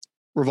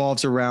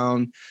revolves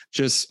around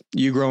just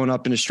you growing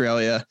up in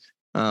Australia.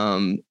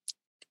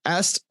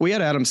 We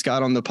had Adam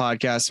Scott on the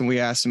podcast and we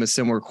asked him a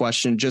similar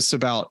question just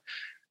about,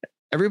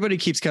 everybody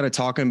keeps kind of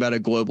talking about a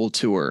global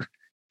tour.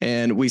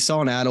 And we saw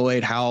in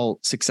Adelaide how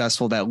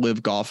successful that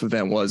Live Golf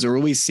event was, or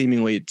at least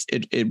seemingly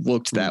it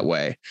looked that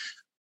way.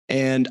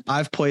 And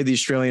I've played the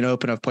Australian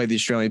Open. I've played the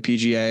Australian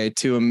PGA,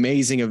 2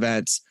 amazing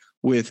events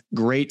with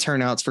great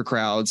turnouts for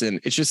crowds.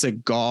 And it's just a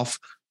golf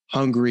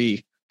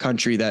hungry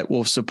country that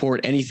will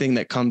support anything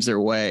that comes their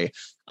way.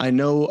 I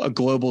know a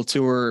global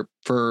tour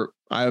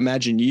I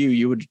imagine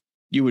you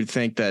would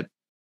think that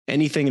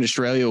anything in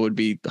Australia would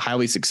be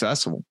highly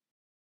successful.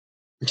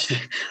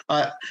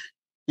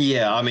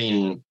 Yeah, I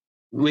mean,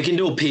 we can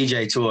do a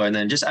PGA tour and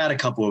then just add a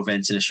couple of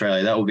events in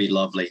Australia. That would be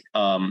lovely.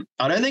 I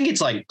don't think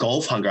it's like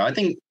golf hunger. I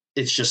think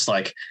it's just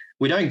like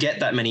we don't get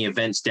that many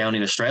events down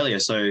in Australia.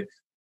 So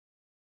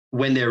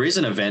when there is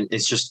an event,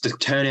 it's just the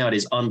turnout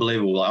is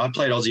unbelievable. Like, I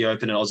played Aussie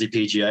Open and Aussie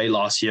PGA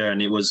last year,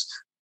 and it was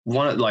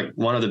one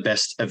of the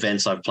best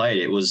events I've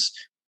played. It was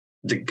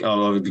the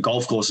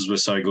golf courses were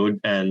so good,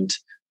 and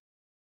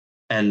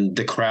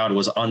the crowd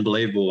was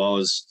unbelievable.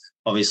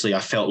 I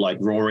felt like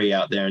Rory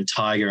out there and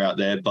Tiger out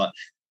there, but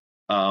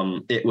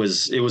it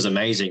was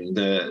amazing.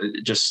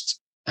 Just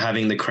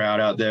having the crowd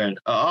out there, and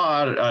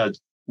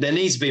there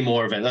needs to be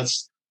more events.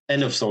 That's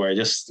end of story.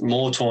 Just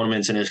more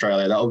tournaments in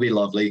Australia. That would be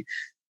lovely.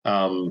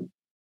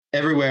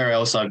 Everywhere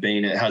else I've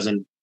been, it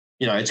hasn't.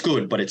 It's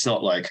good, but it's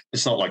not like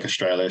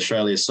Australia.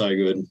 Australia is so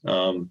good.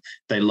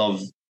 They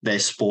love their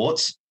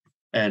sports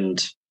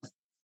and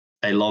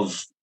they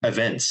love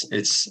events.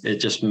 It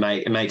just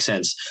makes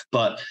sense.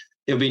 But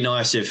it would be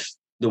nice if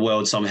the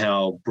world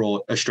somehow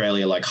brought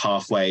Australia like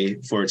halfway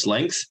for its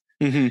length,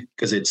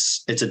 because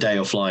it's a day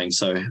of flying.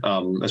 So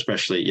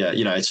especially,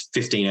 it's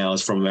 15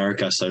 hours from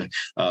America. So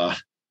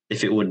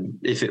if it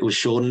was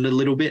shortened a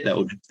little bit, that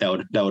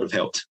would have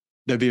helped.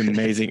 That'd be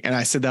amazing. And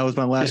I said that was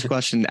my last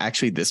question.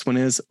 Actually, this one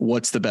is,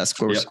 what's the best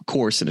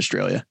course in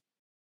Australia?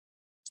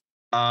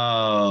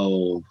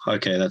 Oh,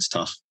 okay, that's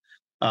tough.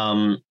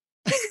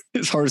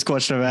 It's the hardest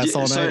question I've asked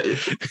all night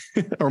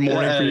or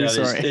morning for you.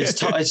 Sorry.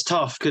 It's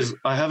tough because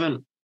I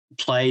haven't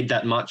played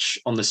that much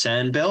on the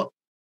sand belt,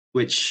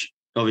 which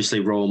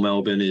obviously Royal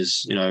Melbourne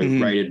is,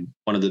 rated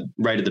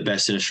the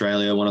best in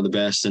Australia, one of the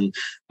best. And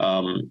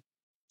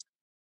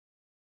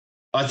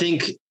I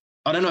think,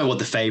 I don't know what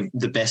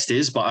the best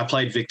is, but I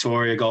played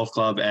Victoria Golf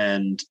Club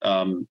and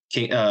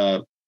just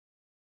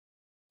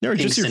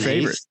your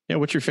favorite. Heath. Yeah,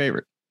 what's your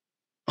favorite?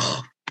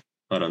 Oh,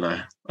 I don't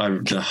know.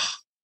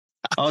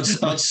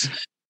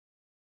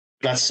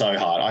 That's so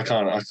hard. I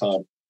can't.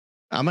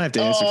 I might have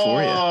to answer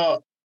for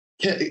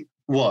you.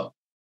 What?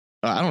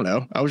 I don't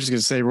know. I was just going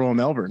to say Royal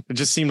Melbourne. It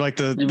just seemed like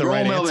the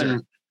right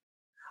answer.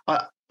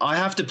 I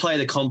have to play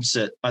the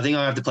composite. I think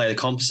I have to play the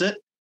composite.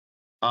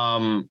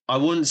 I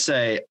wouldn't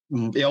say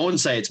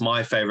it's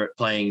my favorite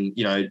playing,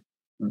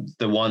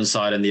 the one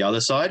side and the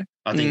other side.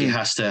 I think it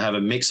has to have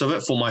a mix of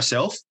it for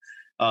myself.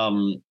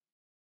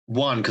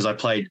 One, because I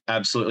played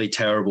absolutely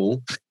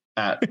terrible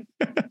at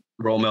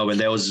Royal Melbourne.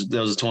 There was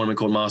a tournament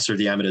called Master of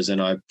the Amateurs,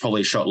 and I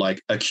probably shot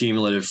like a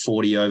cumulative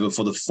 40 over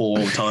for the 4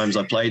 times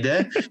I played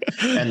there.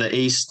 And the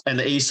east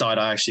side,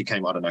 I actually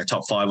came, I don't know,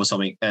 top 5 or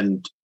something.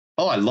 And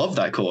I love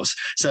that course.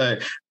 So,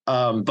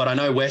 but I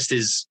know West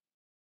is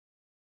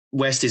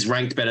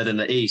ranked better than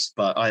the East,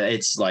 but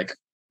it's like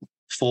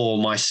for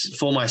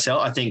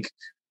myself, I think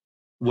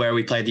where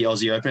we played the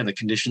Aussie Open and the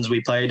conditions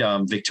we played,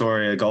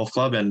 Victoria Golf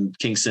Club and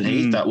Kingston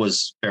Heath, that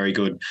was very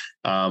good.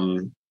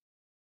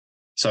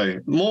 So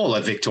more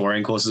like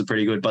Victorian courses are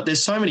pretty good, but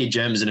there's so many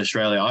gems in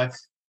Australia.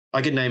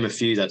 I could name a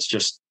few that's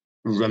just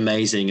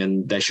amazing,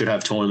 and they should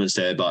have tournaments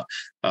there. But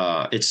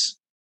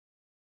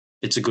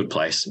it's a good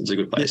place. It's a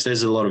good place.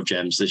 There's a lot of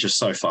gems. They're just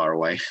so far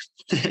away.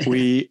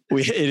 It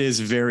is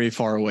very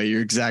far away.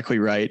 You're exactly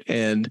right.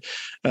 And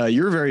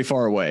you're very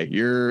far away.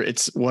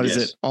 Is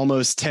it?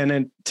 Almost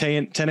 10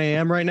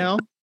 a.m. right now?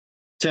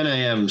 10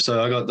 a.m.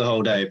 So I got the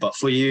whole day, but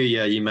for you,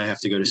 yeah, you may have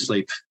to go to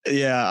sleep.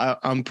 Yeah,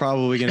 I'm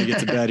probably going to get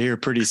to bed here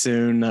pretty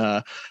soon.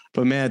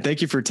 But man,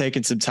 thank you for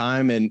taking some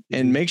time,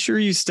 and make sure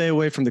you stay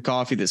away from the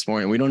coffee this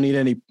morning. We don't need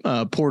any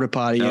porta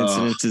potty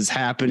incidences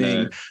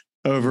happening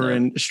over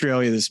in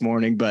Australia this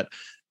morning, but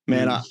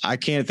man, I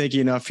can't thank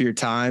you enough for your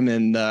time,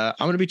 and I'm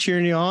going to be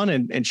cheering you on,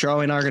 and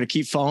Charlie and I are going to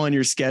keep following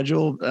your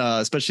schedule,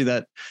 especially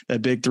that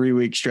big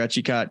 3-week stretch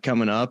you got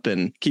coming up,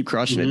 and keep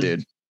crushing it,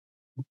 dude.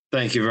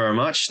 Thank you very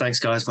much. Thanks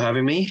guys for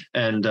having me.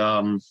 And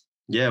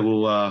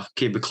we'll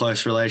keep a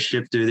close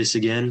relationship, do this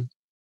again.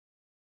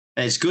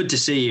 And it's good to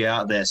see you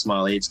out there,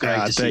 Smiley. It's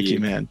great to see you.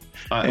 Thank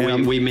you,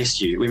 man. We missed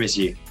you. We miss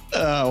you.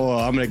 Well,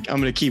 I'm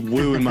gonna keep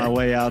wooing my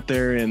way out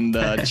there and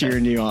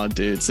cheering you on,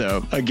 dude.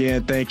 So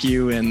again, thank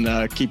you,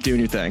 and keep doing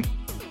your thing.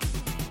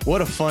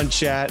 What a fun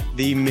chat.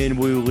 The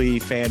Minwoo Lee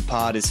fan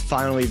pod is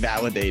finally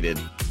validated.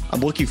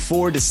 I'm looking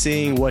forward to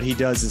seeing what he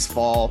does this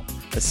fall.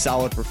 A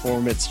solid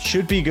performance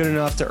should be good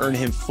enough to earn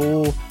him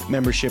full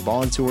membership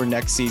on tour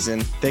next season,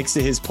 thanks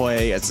to his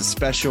play as a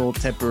special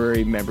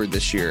temporary member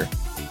this year.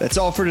 That's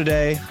all for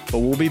today, but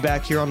we'll be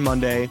back here on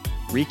Monday,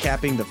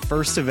 recapping the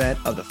first event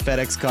of the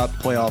FedEx Cup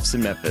playoffs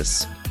in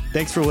Memphis.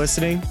 Thanks for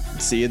listening,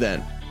 and see you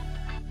then.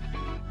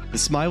 The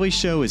Smiley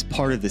Show is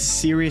part of the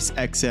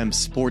SiriusXM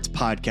Sports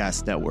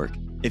Podcast Network.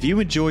 If you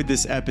enjoyed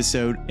this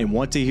episode and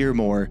want to hear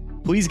more,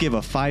 please give a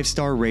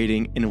 5-star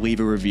rating and leave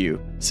a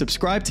review.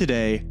 Subscribe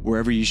today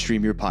wherever you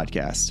stream your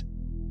podcast.